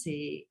can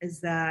see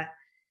is that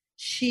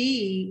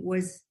she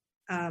was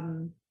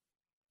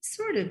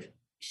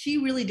she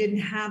really didn't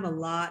have a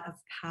lot of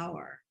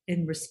power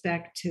in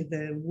respect to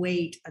the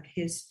weight of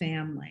his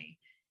family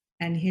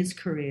and his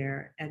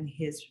career and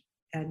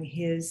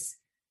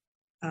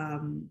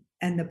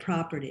the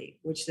property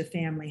which the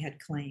family had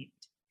claimed.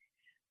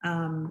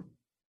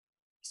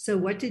 So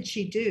what did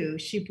she do?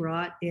 She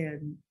brought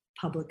in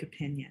public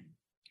opinion,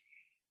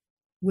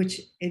 which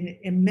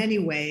in many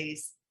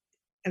ways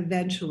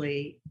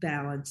eventually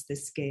balanced the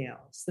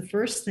scales. The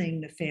first thing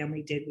the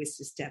family did was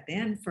to step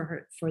in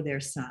for their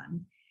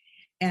son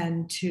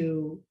and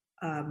to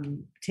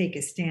take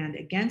a stand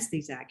against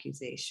these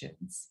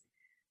accusations.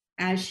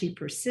 As she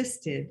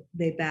persisted,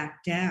 they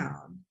backed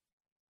down,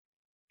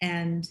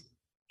 and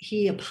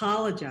he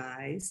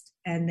apologized,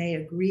 and they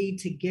agreed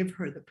to give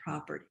her the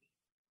property.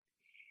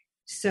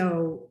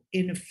 So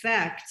in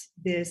effect,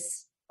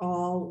 this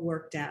all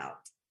worked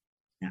out.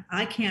 Now,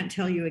 I can't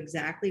tell you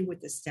exactly what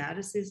the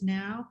status is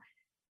now.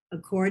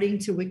 According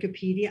to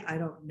Wikipedia, I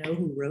don't know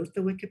who wrote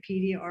the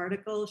Wikipedia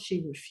article.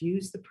 She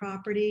refused the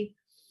property.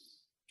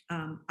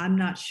 I'm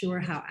not sure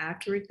how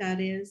accurate that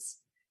is.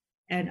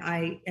 And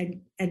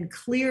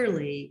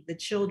clearly the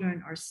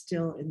children are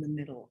still in the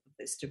middle of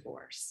this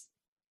divorce.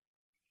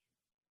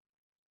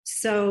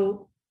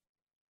 So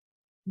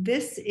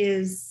that's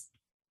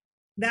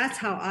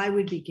how I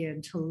would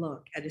begin to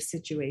look at a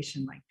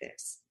situation like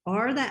this.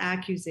 Are the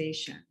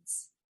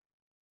accusations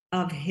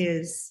of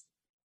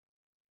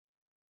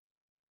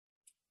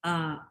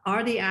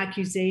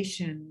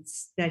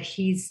that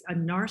he's a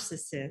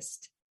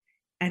narcissist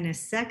and a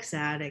sex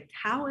addict,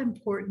 how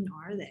important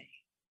are they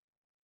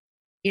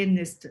in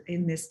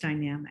this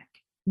dynamic?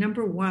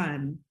 Number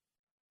one,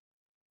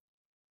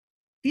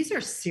 these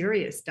are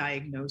serious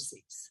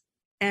diagnoses.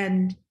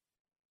 And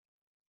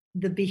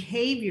the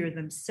behavior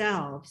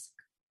themselves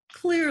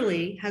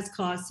clearly has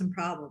caused some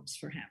problems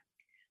for him,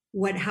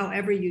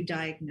 however you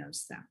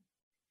diagnose them.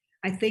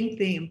 I think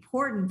the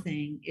important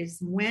thing is,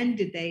 when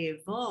did they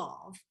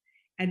evolve,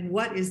 and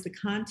what is the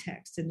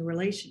context and the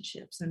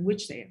relationships in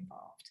which they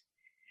evolved?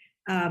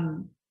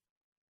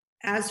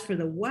 As for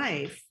the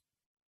wife,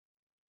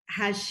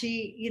 has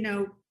she,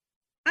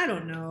 I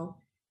don't know.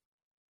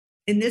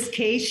 In this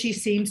case, she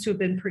seems to have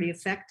been pretty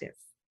effective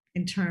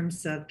in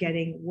terms of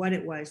getting what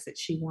it was that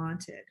she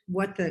wanted,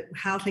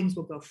 how things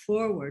will go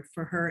forward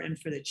for her and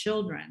for the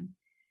children,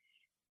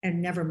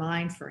 and never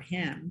mind for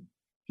him.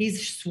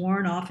 He's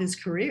sworn off his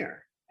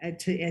career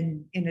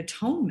in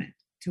atonement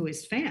to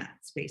his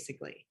fans,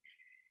 basically,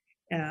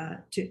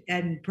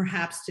 and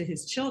perhaps to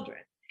his children.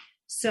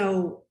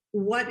 So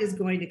what is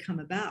going to come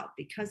about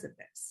because of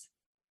this?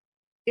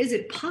 Is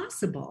it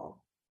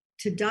possible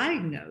to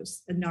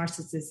diagnose a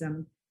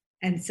narcissism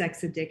and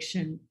sex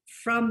addiction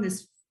from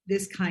this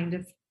kind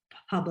of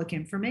public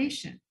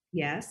information?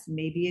 Yes,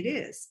 maybe it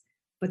is,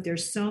 but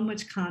there's so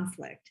much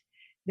conflict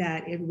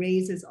that it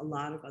raises a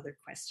lot of other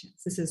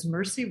questions. This is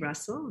Mercy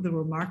Russell, the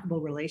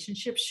Remarkable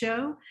Relationship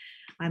Show.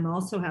 I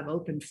also have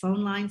open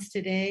phone lines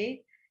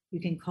today.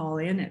 You can call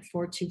in at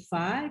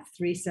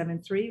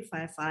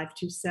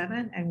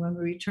 425-373-5527. And when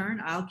we return,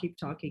 I'll keep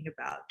talking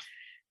about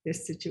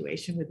this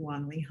situation with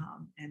Wang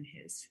Leehom and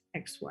his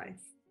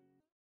ex-wife.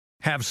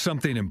 Have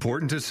something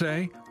important to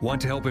say?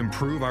 Want to help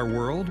improve our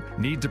world?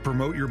 Need to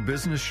promote your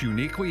business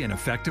uniquely and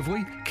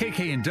effectively?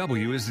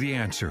 KKNW is the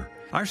answer.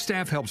 Our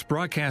staff helps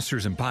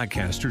broadcasters and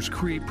podcasters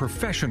create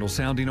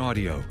professional-sounding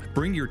audio.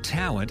 Bring your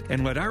talent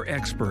and let our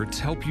experts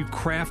help you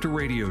craft a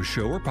radio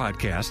show or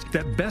podcast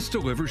that best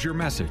delivers your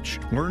message.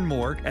 Learn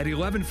more at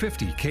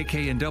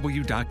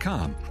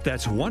 1150kknw.com.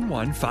 That's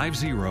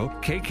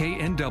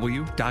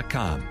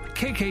 1150kknw.com.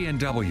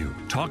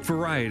 KKNW, talk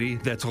variety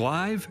that's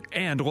live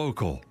and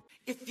local.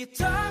 If you're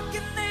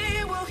talking,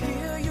 they will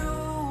hear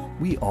you.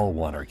 We all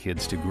want our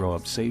kids to grow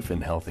up safe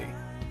and healthy,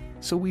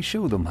 so we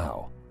show them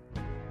how.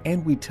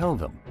 And we tell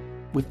them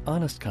with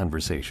honest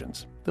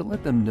conversations that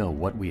let them know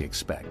what we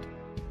expect.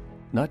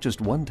 Not just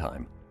one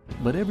time,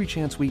 but every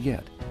chance we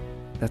get.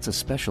 That's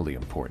especially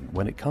important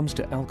when it comes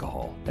to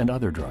alcohol and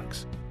other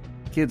drugs.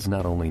 Kids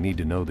not only need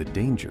to know the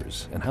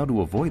dangers and how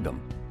to avoid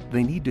them,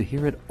 they need to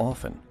hear it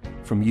often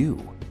from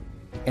you.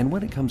 And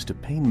when it comes to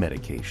pain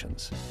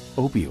medications,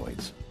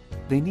 opioids,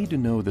 they need to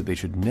know that they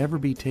should never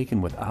be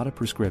taken without a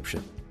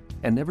prescription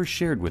and never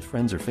shared with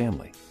friends or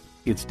family.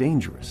 It's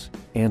dangerous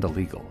and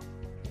illegal.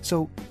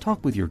 So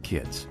talk with your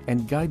kids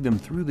and guide them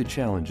through the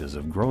challenges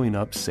of growing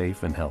up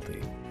safe and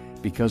healthy.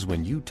 Because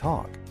when you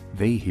talk,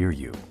 they hear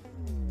you.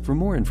 For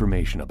more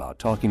information about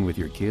talking with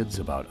your kids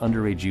about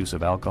underage use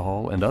of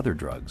alcohol and other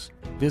drugs,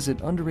 visit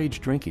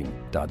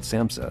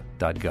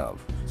underagedrinking.samhsa.gov.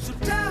 So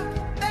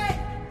talk,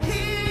 they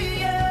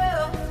hear you.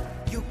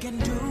 You can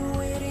do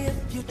it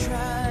if you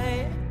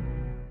try.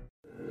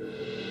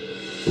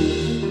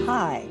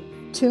 Hi,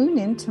 tune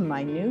into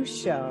my new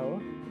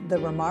show, The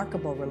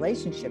Remarkable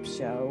Relationship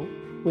Show,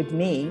 with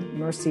me,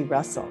 Mercy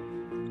Russell.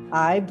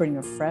 I bring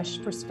a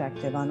fresh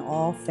perspective on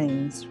all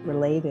things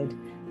related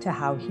to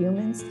how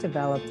humans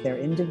develop their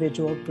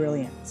individual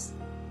brilliance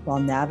while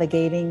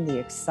navigating the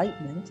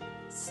excitement,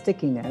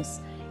 stickiness,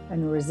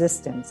 and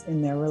resistance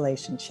in their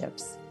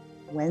relationships.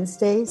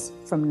 Wednesdays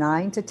from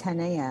 9 to 10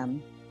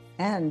 a.m.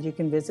 And you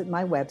can visit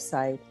my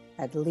website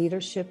at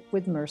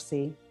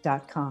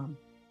leadershipwithmercy.com.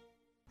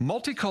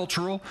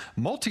 Multicultural,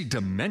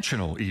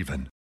 multidimensional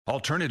even.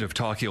 Alternative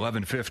Talk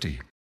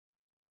 1150.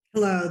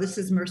 Hello, this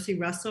is Mercy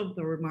Russell of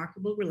the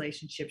Remarkable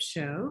Relationship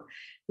Show.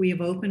 We have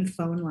open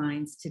phone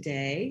lines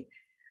today,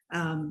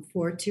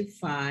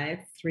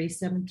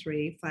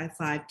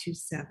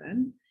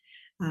 425-373-5527.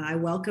 I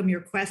welcome your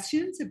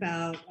questions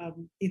about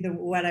either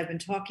what I've been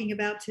talking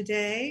about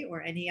today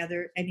or any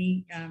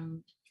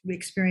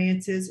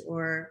experiences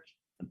or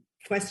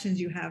questions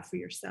you have for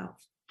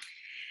yourself.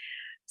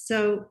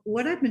 So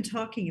what I've been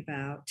talking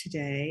about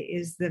today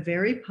is the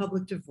very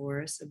public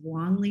divorce of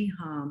Wang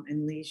Leehom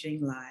and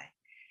Jinglei.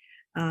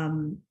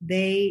 Wang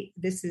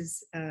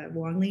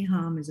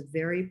Leehom is a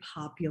very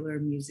popular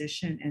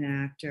musician and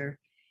actor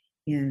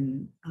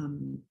in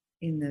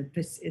the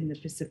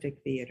Pacific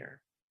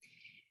Theater.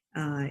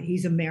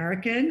 He's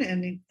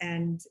American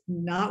and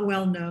not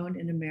well known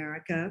in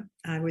America.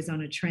 I was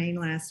on a train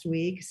last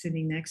week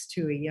sitting next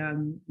to a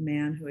young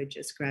man who had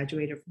just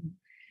graduated from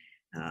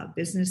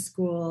business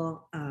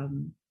school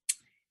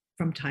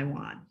from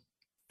Taiwan.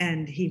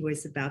 And he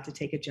was about to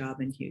take a job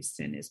in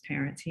Houston. He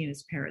and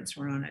his parents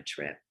were on a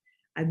trip.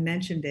 I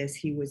mentioned this.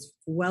 He was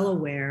well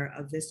aware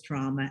of this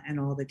drama and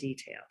all the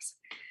details.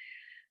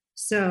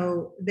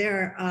 So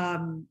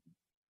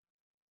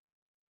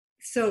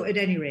so at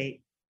any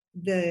rate,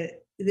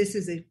 this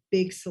is a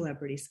big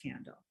celebrity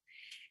scandal.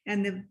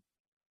 And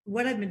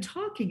what I've been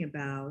talking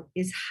about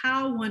is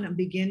how one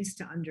begins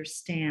to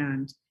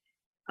understand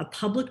a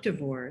public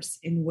divorce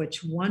in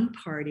which one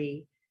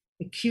party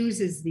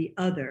accuses the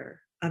other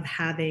of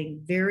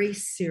having very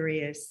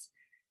serious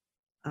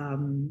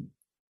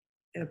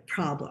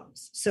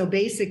problems. So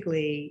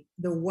basically,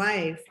 the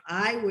wife,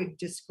 I would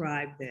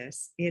describe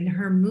this in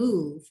her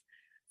move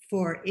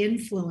for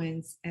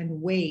influence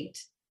and weight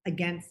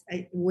against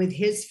with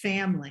his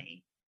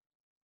family,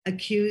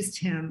 accused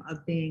him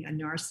of being a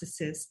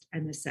narcissist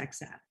and a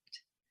sex addict.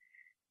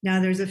 Now,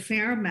 there's a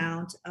fair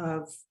amount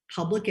of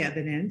public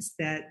evidence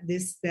that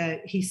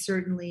he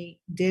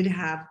certainly did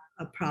have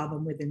a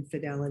problem with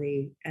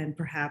infidelity and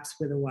perhaps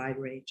with a wide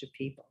range of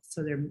people.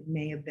 So there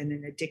may have been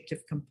an addictive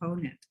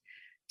component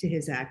to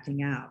his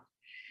acting out.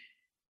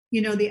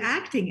 The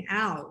acting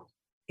out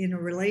in a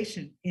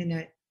relation,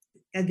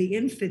 the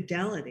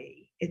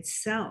infidelity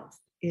itself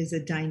is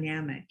a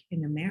dynamic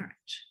in a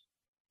marriage.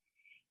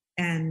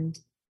 And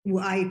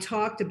I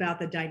talked about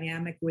the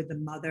dynamic with the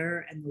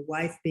mother and the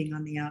wife being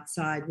on the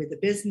outside with the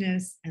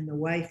business, and the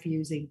wife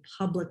using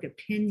public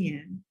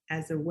opinion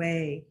as a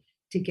way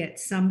to get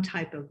some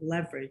type of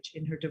leverage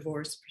in her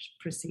divorce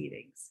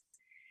proceedings.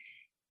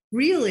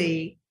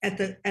 Really at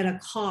a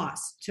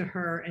cost to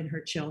her and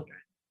her children,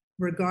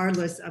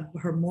 regardless of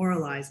her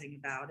moralizing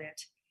about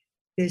it.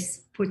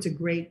 This puts a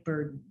great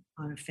burden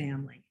on a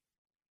family.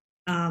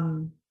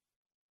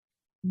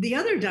 The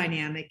other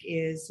dynamic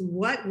is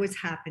what was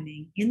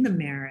happening in the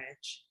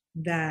marriage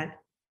that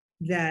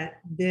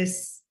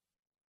this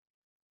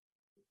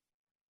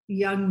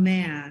young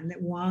man, that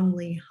Wang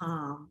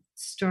Leehom,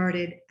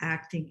 started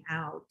acting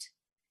out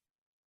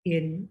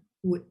in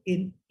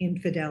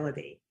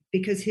infidelity,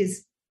 because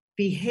his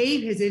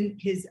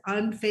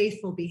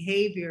unfaithful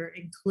behavior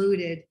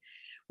included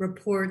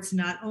reports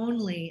not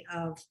only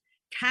of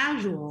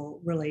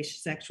casual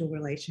sexual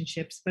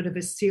relationships, but of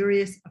a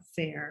serious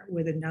affair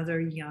with another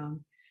young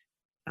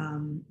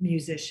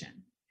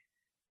musician.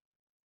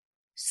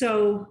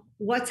 So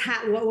what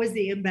was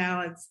the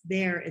imbalance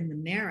there in the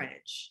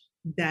marriage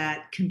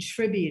that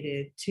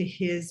contributed to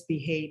his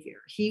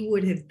behavior? He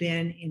would have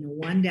been in a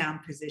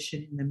one-down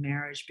position in the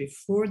marriage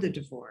before the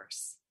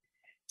divorce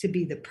to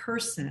be the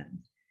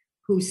person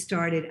who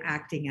started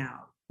acting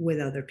out with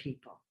other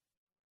people.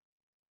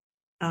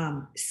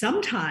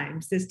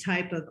 Sometimes this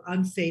type of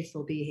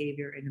unfaithful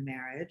behavior in a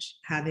marriage,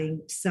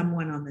 having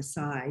someone on the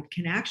side,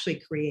 can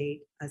actually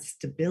create a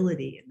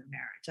stability in the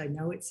marriage. I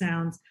know it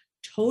sounds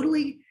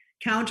totally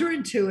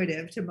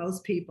counterintuitive to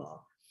most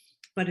people,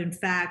 but in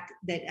fact,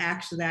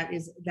 that's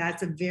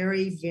a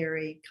very,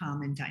 very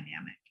common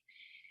dynamic.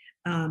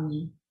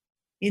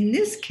 In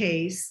this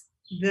case,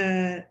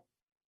 it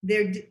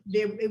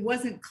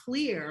wasn't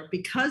clear,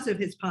 because of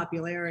his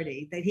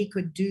popularity, that he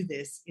could do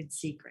this in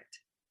secret.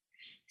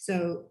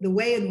 So the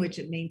way in which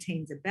it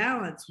maintains a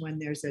balance when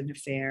there's an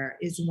affair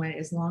is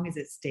as long as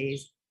it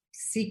stays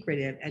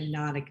secretive and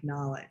not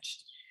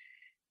acknowledged,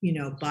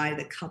 by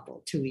the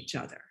couple to each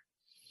other.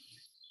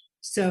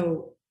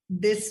 So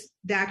this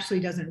actually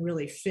doesn't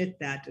really fit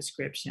that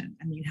description.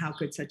 I mean, how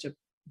could such a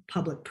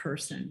public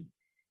person,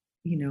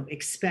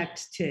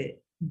 expect to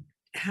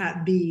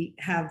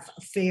have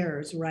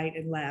affairs right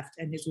and left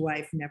and his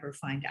wife never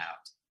find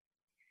out?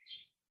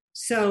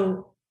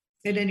 So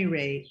at any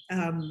rate,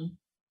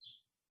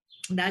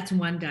 that's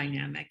one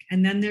dynamic.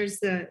 And then there's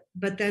I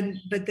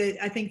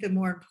think the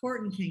more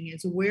important thing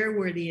is, where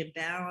were the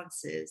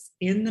imbalances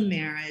in the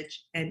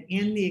marriage and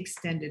in the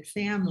extended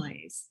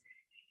families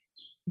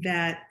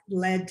that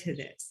led to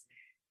this?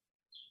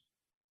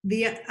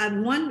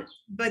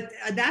 But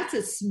that's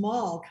a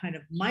small kind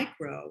of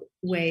micro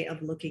way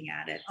of looking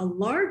at it. A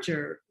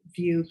larger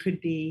view could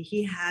be,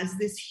 he has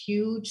this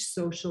huge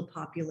social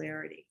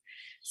popularity.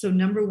 So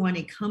number one,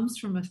 he comes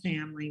from a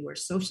family where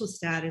social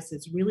status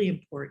is really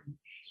important.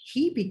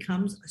 He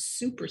becomes a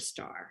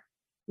superstar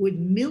with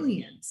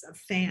millions of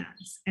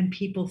fans and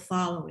people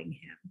following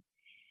him,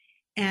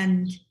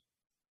 and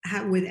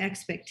with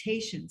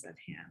expectations of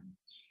him.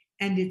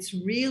 And it's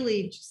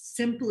really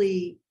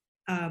simply,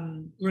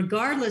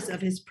 regardless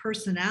of his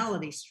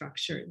personality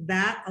structure,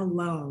 that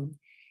alone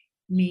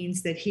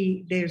means that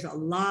there's a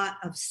lot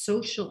of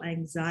social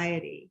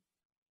anxiety,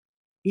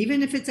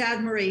 even if it's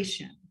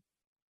admiration,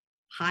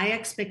 high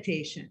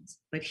expectations,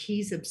 but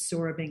he's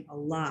absorbing a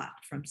lot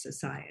from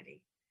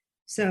society.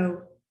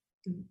 So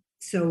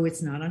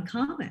it's not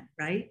uncommon,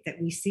 right, that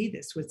we see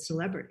this with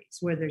celebrities,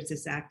 where there's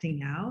this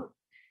acting out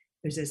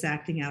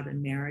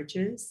in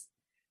marriages.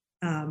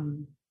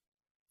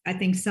 I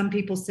think some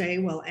people say,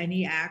 well,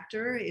 any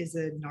actor is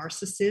a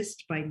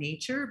narcissist by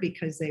nature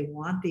because they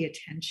want the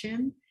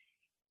attention,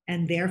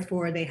 and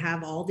therefore they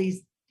have all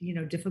these,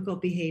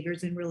 difficult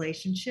behaviors in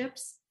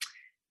relationships.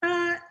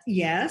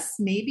 Yes,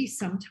 maybe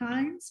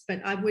sometimes,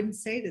 but I wouldn't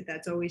say that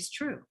that's always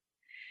true.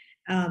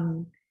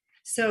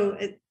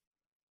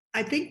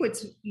 I think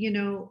what's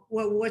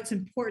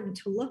important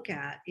to look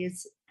at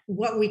is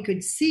what we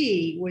could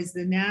see was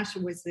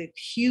the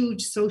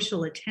huge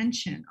social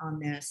attention on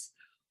this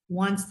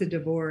once the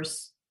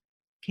divorce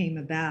came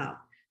about.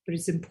 But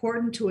it's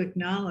important to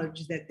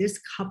acknowledge that this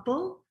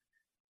couple,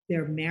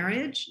 their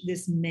marriage,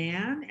 this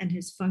man and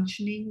his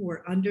functioning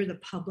were under the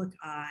public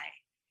eye.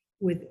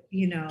 with,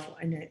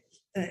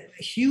 a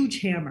huge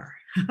hammer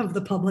of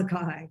the public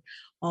eye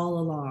all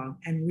along,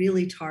 and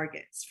really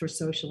targets for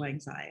social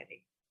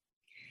anxiety.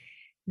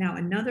 Now,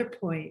 another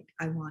point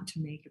I want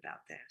to make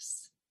about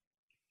this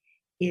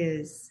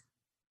is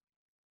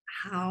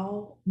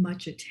how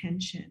much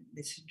attention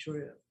this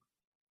drew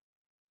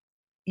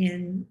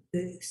in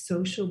the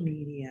social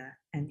media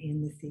and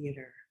in the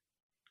theater,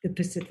 the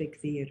Pacific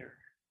Theater,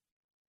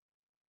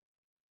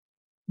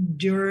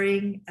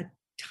 during a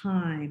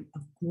time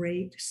of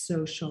great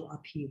social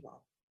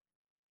upheaval.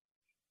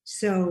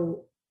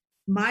 So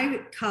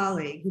my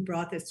colleague who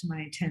brought this to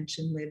my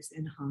attention lives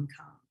in Hong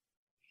Kong.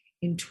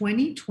 In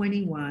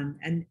 2021,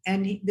 and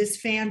this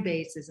fan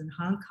base is in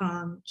Hong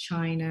Kong,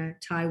 China,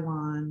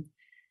 Taiwan,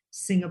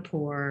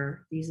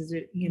 Singapore. These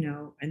are,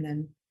 and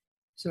then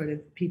sort of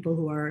people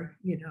who are,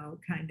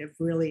 kind of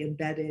really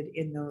embedded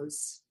in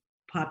those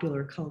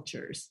popular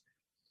cultures.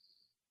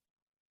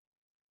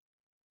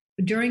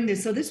 During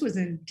this, so this was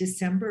in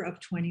December of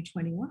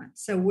 2021.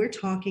 So we're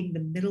talking the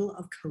middle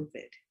of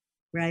COVID,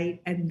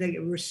 right? And the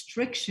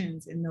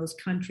restrictions in those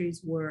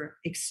countries were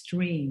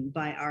extreme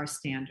by our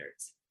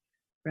standards,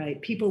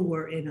 right? People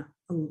were in a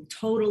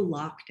total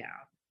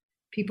lockdown.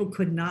 People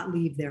could not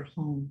leave their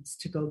homes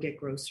to go get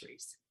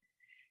groceries.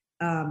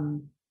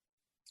 And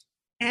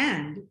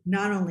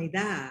not only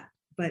that,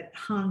 but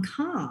Hong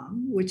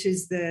Kong, which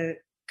is the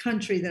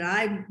country that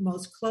I'm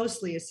most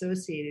closely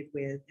associated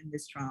with in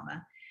this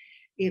drama,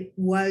 it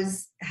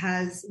was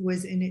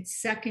in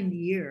its second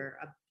year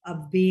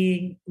of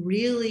being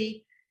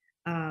really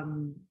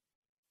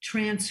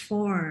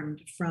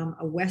transformed from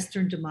a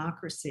Western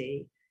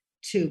democracy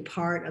to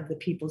part of the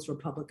People's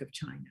Republic of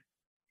China.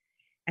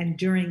 And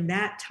during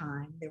that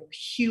time, there were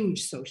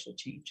huge social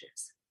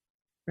changes,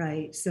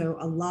 right? So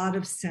a lot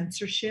of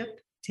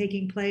censorship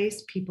taking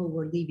place. People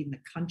were leaving the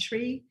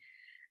country.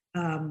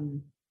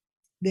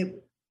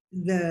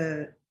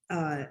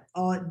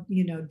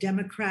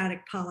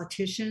 Democratic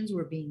politicians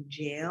were being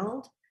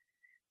jailed.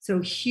 So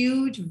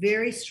huge,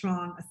 very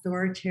strong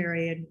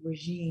authoritarian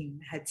regime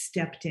had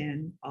stepped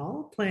in,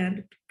 all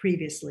planned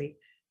previously.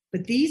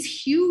 But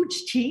these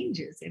huge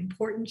changes,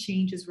 important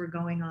changes were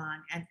going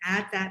on. And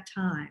at that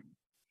time,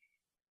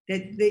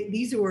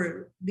 these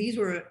were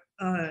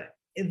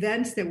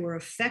events that were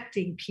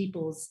affecting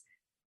people's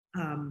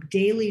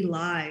daily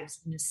lives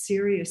in a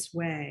serious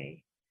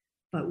way.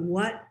 But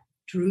what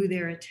drew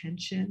their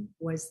attention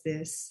was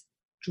this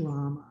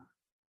drama,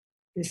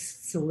 this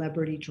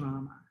celebrity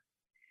drama.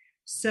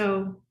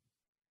 So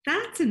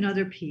that's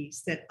another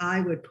piece that I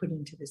would put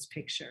into this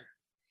picture,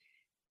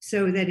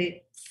 so that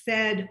it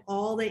fed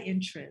all the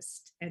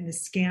interest and the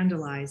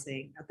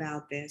scandalizing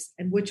about this,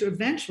 and which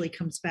eventually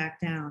comes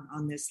back down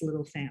on this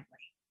little family,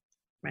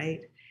 right?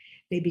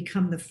 They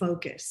become the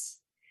focus.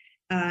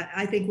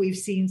 I think we've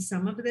seen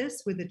some of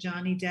this with the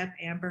Johnny Depp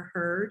Amber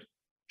Heard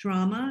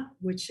drama,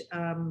 which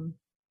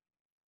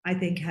I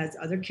think has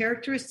other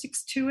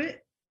characteristics to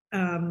it.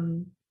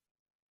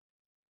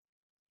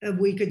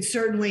 We could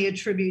certainly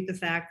attribute the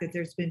fact that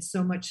there's been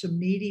so much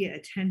media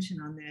attention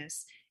on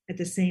this at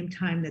the same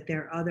time that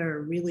there are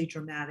other really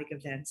dramatic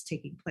events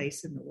taking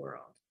place in the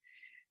world.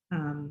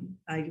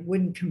 I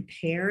wouldn't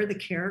compare the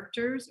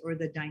characters or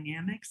the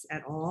dynamics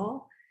at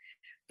all,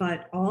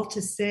 but all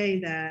to say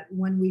that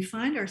when we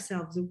find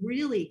ourselves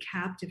really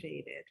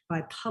captivated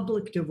by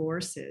public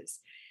divorces,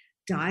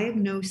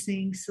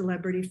 diagnosing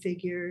celebrity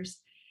figures,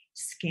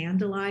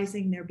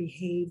 scandalizing their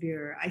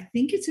behavior, I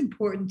think it's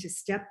important to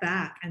step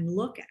back and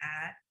look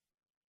at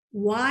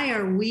why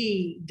are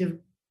we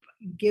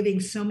giving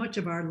so much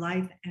of our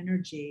life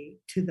energy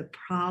to the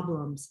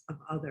problems of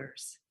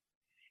others,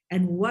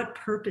 and what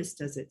purpose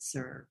does it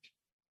serve?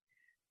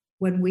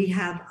 When we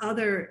have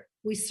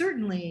we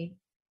certainly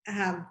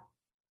have,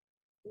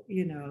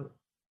 we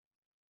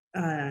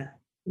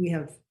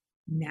have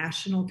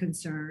national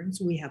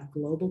concerns, we have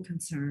global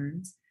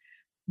concerns.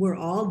 We're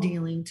all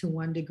dealing to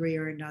one degree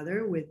or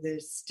another with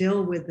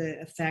the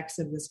effects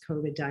of this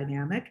COVID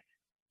dynamic.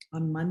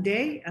 On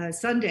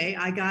Sunday,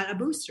 I got a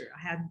booster.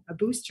 I had a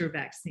booster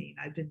vaccine.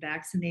 I've been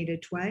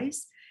vaccinated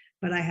twice,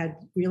 but I had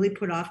really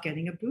put off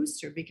getting a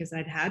booster because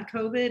I'd had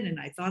COVID and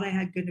I thought I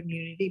had good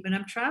immunity, but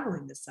I'm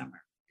traveling this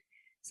summer.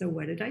 So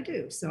what did I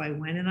do? So I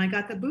went and I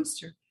got the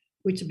booster,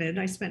 which meant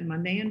I spent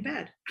Monday in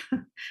bed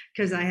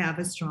because I have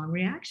a strong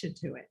reaction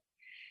to it.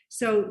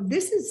 So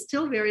this is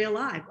still very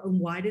alive. And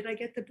why did I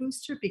get the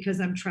booster? Because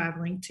I'm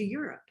traveling to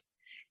Europe.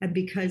 And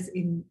because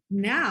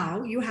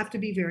now you have to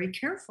be very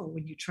careful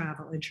when you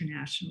travel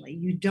internationally.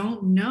 You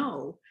don't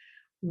know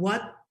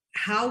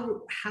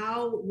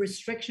how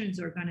restrictions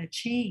are going to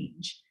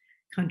change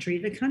country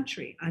to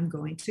country. I'm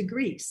going to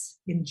Greece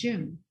in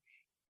June.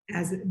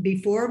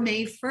 Before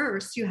May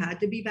 1st, you had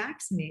to be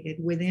vaccinated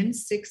within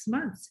 6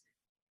 months.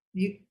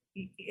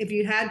 If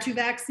you had 2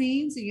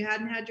 vaccines and you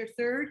hadn't had your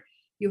third,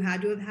 you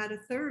had to have had a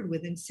third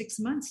within 6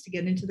 months to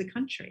get into the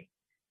country.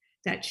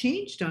 That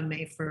changed on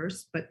May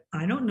 1st, but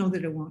I don't know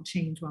that it won't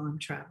change while I'm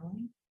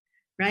traveling,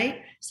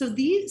 right? So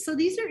these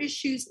are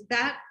issues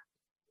that,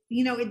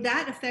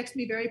 that affects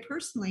me very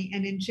personally.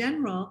 And in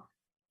general,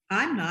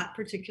 I'm not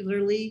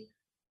particularly,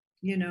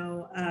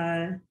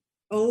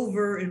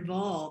 over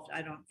involved,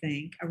 I don't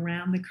think,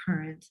 around the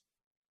current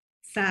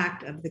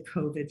fact of the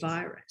COVID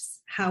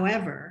virus.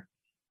 However,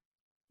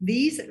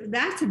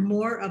 that's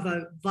more of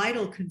a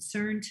vital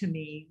concern to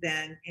me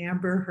than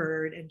Amber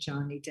Heard and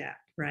Johnny Depp,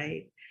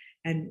 right?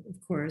 And of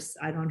course,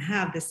 I don't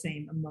have the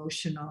same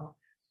emotional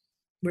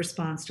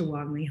response to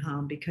Wang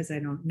Leehom because I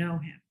don't know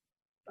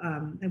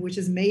him, which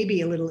is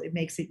maybe it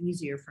makes it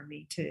easier for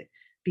me to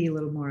be a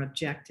little more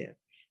objective,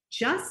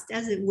 just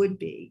as it would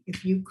be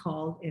if you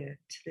called in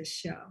to this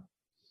show.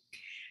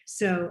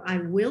 So I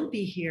will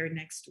be here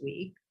next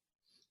week,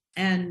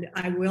 and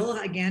I will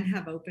again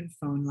have open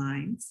phone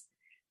lines.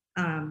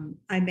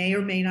 I may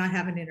or may not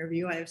have an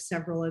interview. I have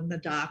several in the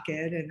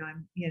docket, and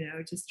I'm,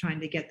 just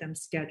trying to get them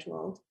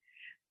scheduled.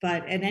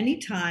 But at any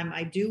time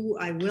I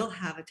will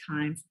have a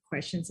time for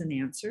questions and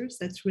answers.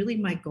 That's really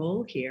my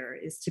goal here,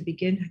 is to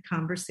begin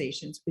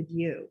conversations with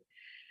you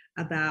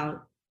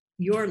about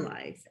your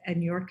life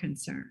and your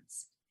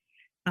concerns.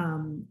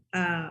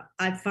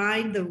 I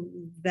find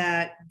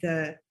that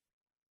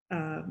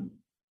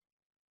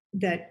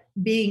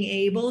being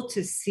able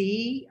to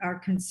see our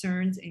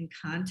concerns in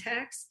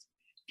context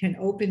can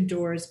open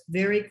doors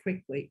very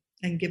quickly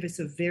and give us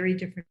a very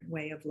different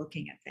way of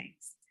looking at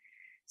things.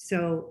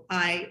 So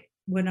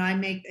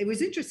it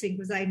was interesting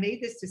because I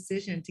made this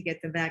decision to get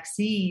the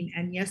vaccine,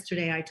 and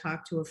yesterday I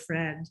talked to a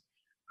friend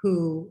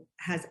who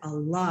has a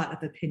lot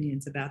of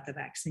opinions about the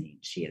vaccine.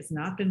 She has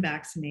not been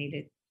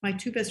vaccinated. My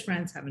two best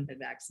friends haven't been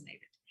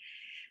vaccinated.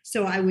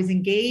 So I was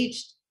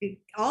engaged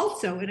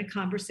also in a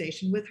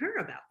conversation with her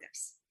about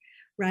this,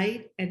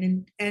 right?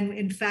 And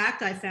in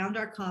fact, I found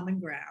our common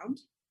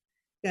ground,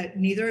 that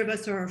neither of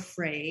us are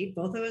afraid.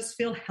 Both of us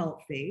feel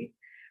healthy,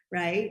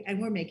 right?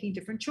 And we're making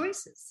different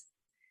choices.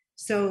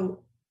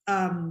 So,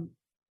 that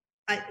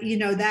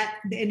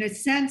in a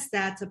sense,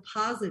 that's a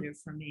positive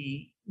for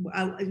me.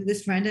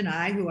 This friend and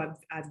I, who I'm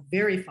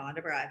very fond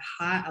of her, I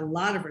have a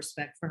lot of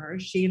respect for her.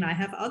 She and I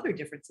have other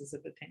differences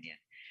of opinion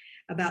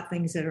about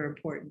things that are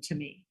important to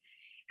me.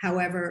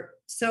 However,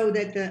 so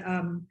that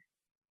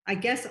I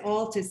guess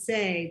all to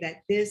say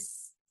that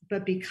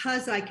but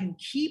because I can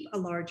keep a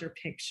larger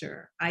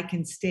picture, I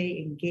can stay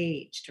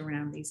engaged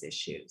around these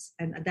issues.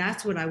 And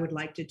that's what I would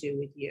like to do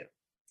with you.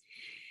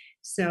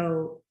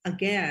 So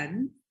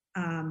again,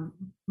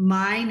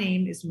 my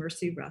name is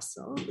Mercy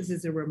Russell. This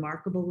is a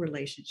remarkable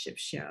relationship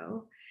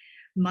show.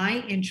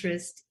 My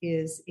interest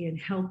is in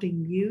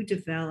helping you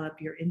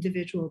develop your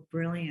individual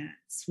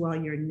brilliance while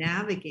you're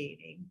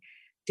navigating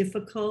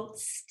difficult,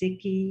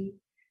 sticky,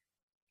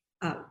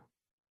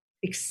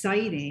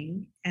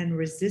 exciting, and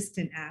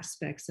resistant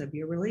aspects of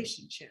your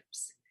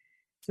relationships.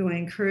 So I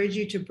encourage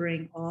you to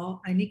bring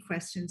any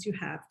questions you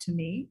have to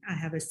me. I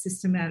have a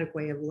systematic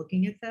way of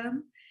looking at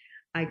them.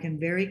 I can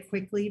very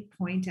quickly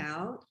point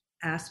out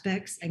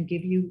aspects and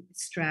give you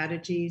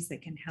strategies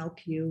that can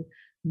help you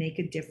make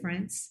a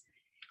difference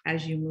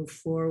as you move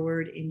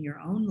forward in your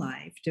own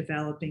life,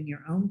 developing your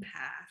own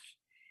path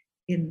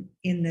in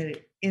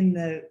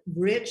the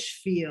rich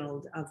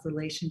field of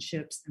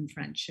relationships and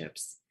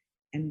friendships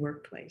and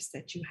workplace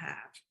that you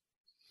have.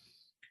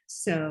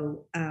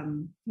 So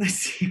let's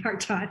see, our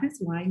time is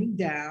winding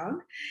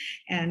down.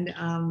 And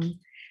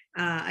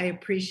I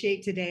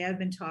appreciate today I've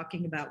been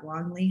talking about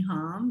Wang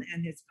Leehom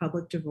and his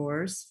public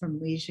divorce from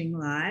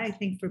Jinglei. I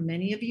think for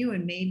many of you,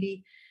 and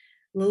maybe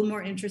a little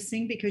more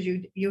interesting because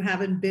you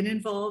haven't been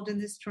involved in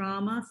this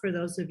drama. For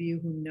those of you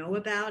who know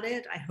about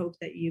it, I hope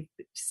that you've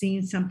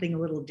seen something a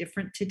little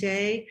different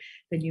today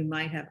than you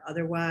might have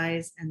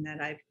otherwise, and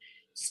that I've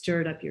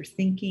stirred up your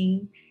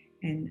thinking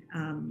and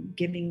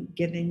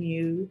given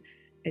you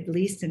at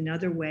least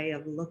another way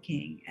of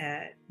looking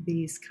at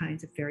these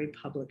kinds of very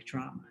public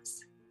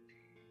dramas.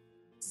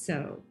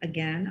 So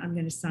again, I'm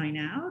going to sign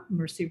out.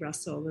 Mercy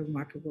Russell, The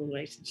Remarkable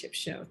Relationship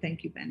Show.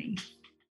 Thank you, Benny.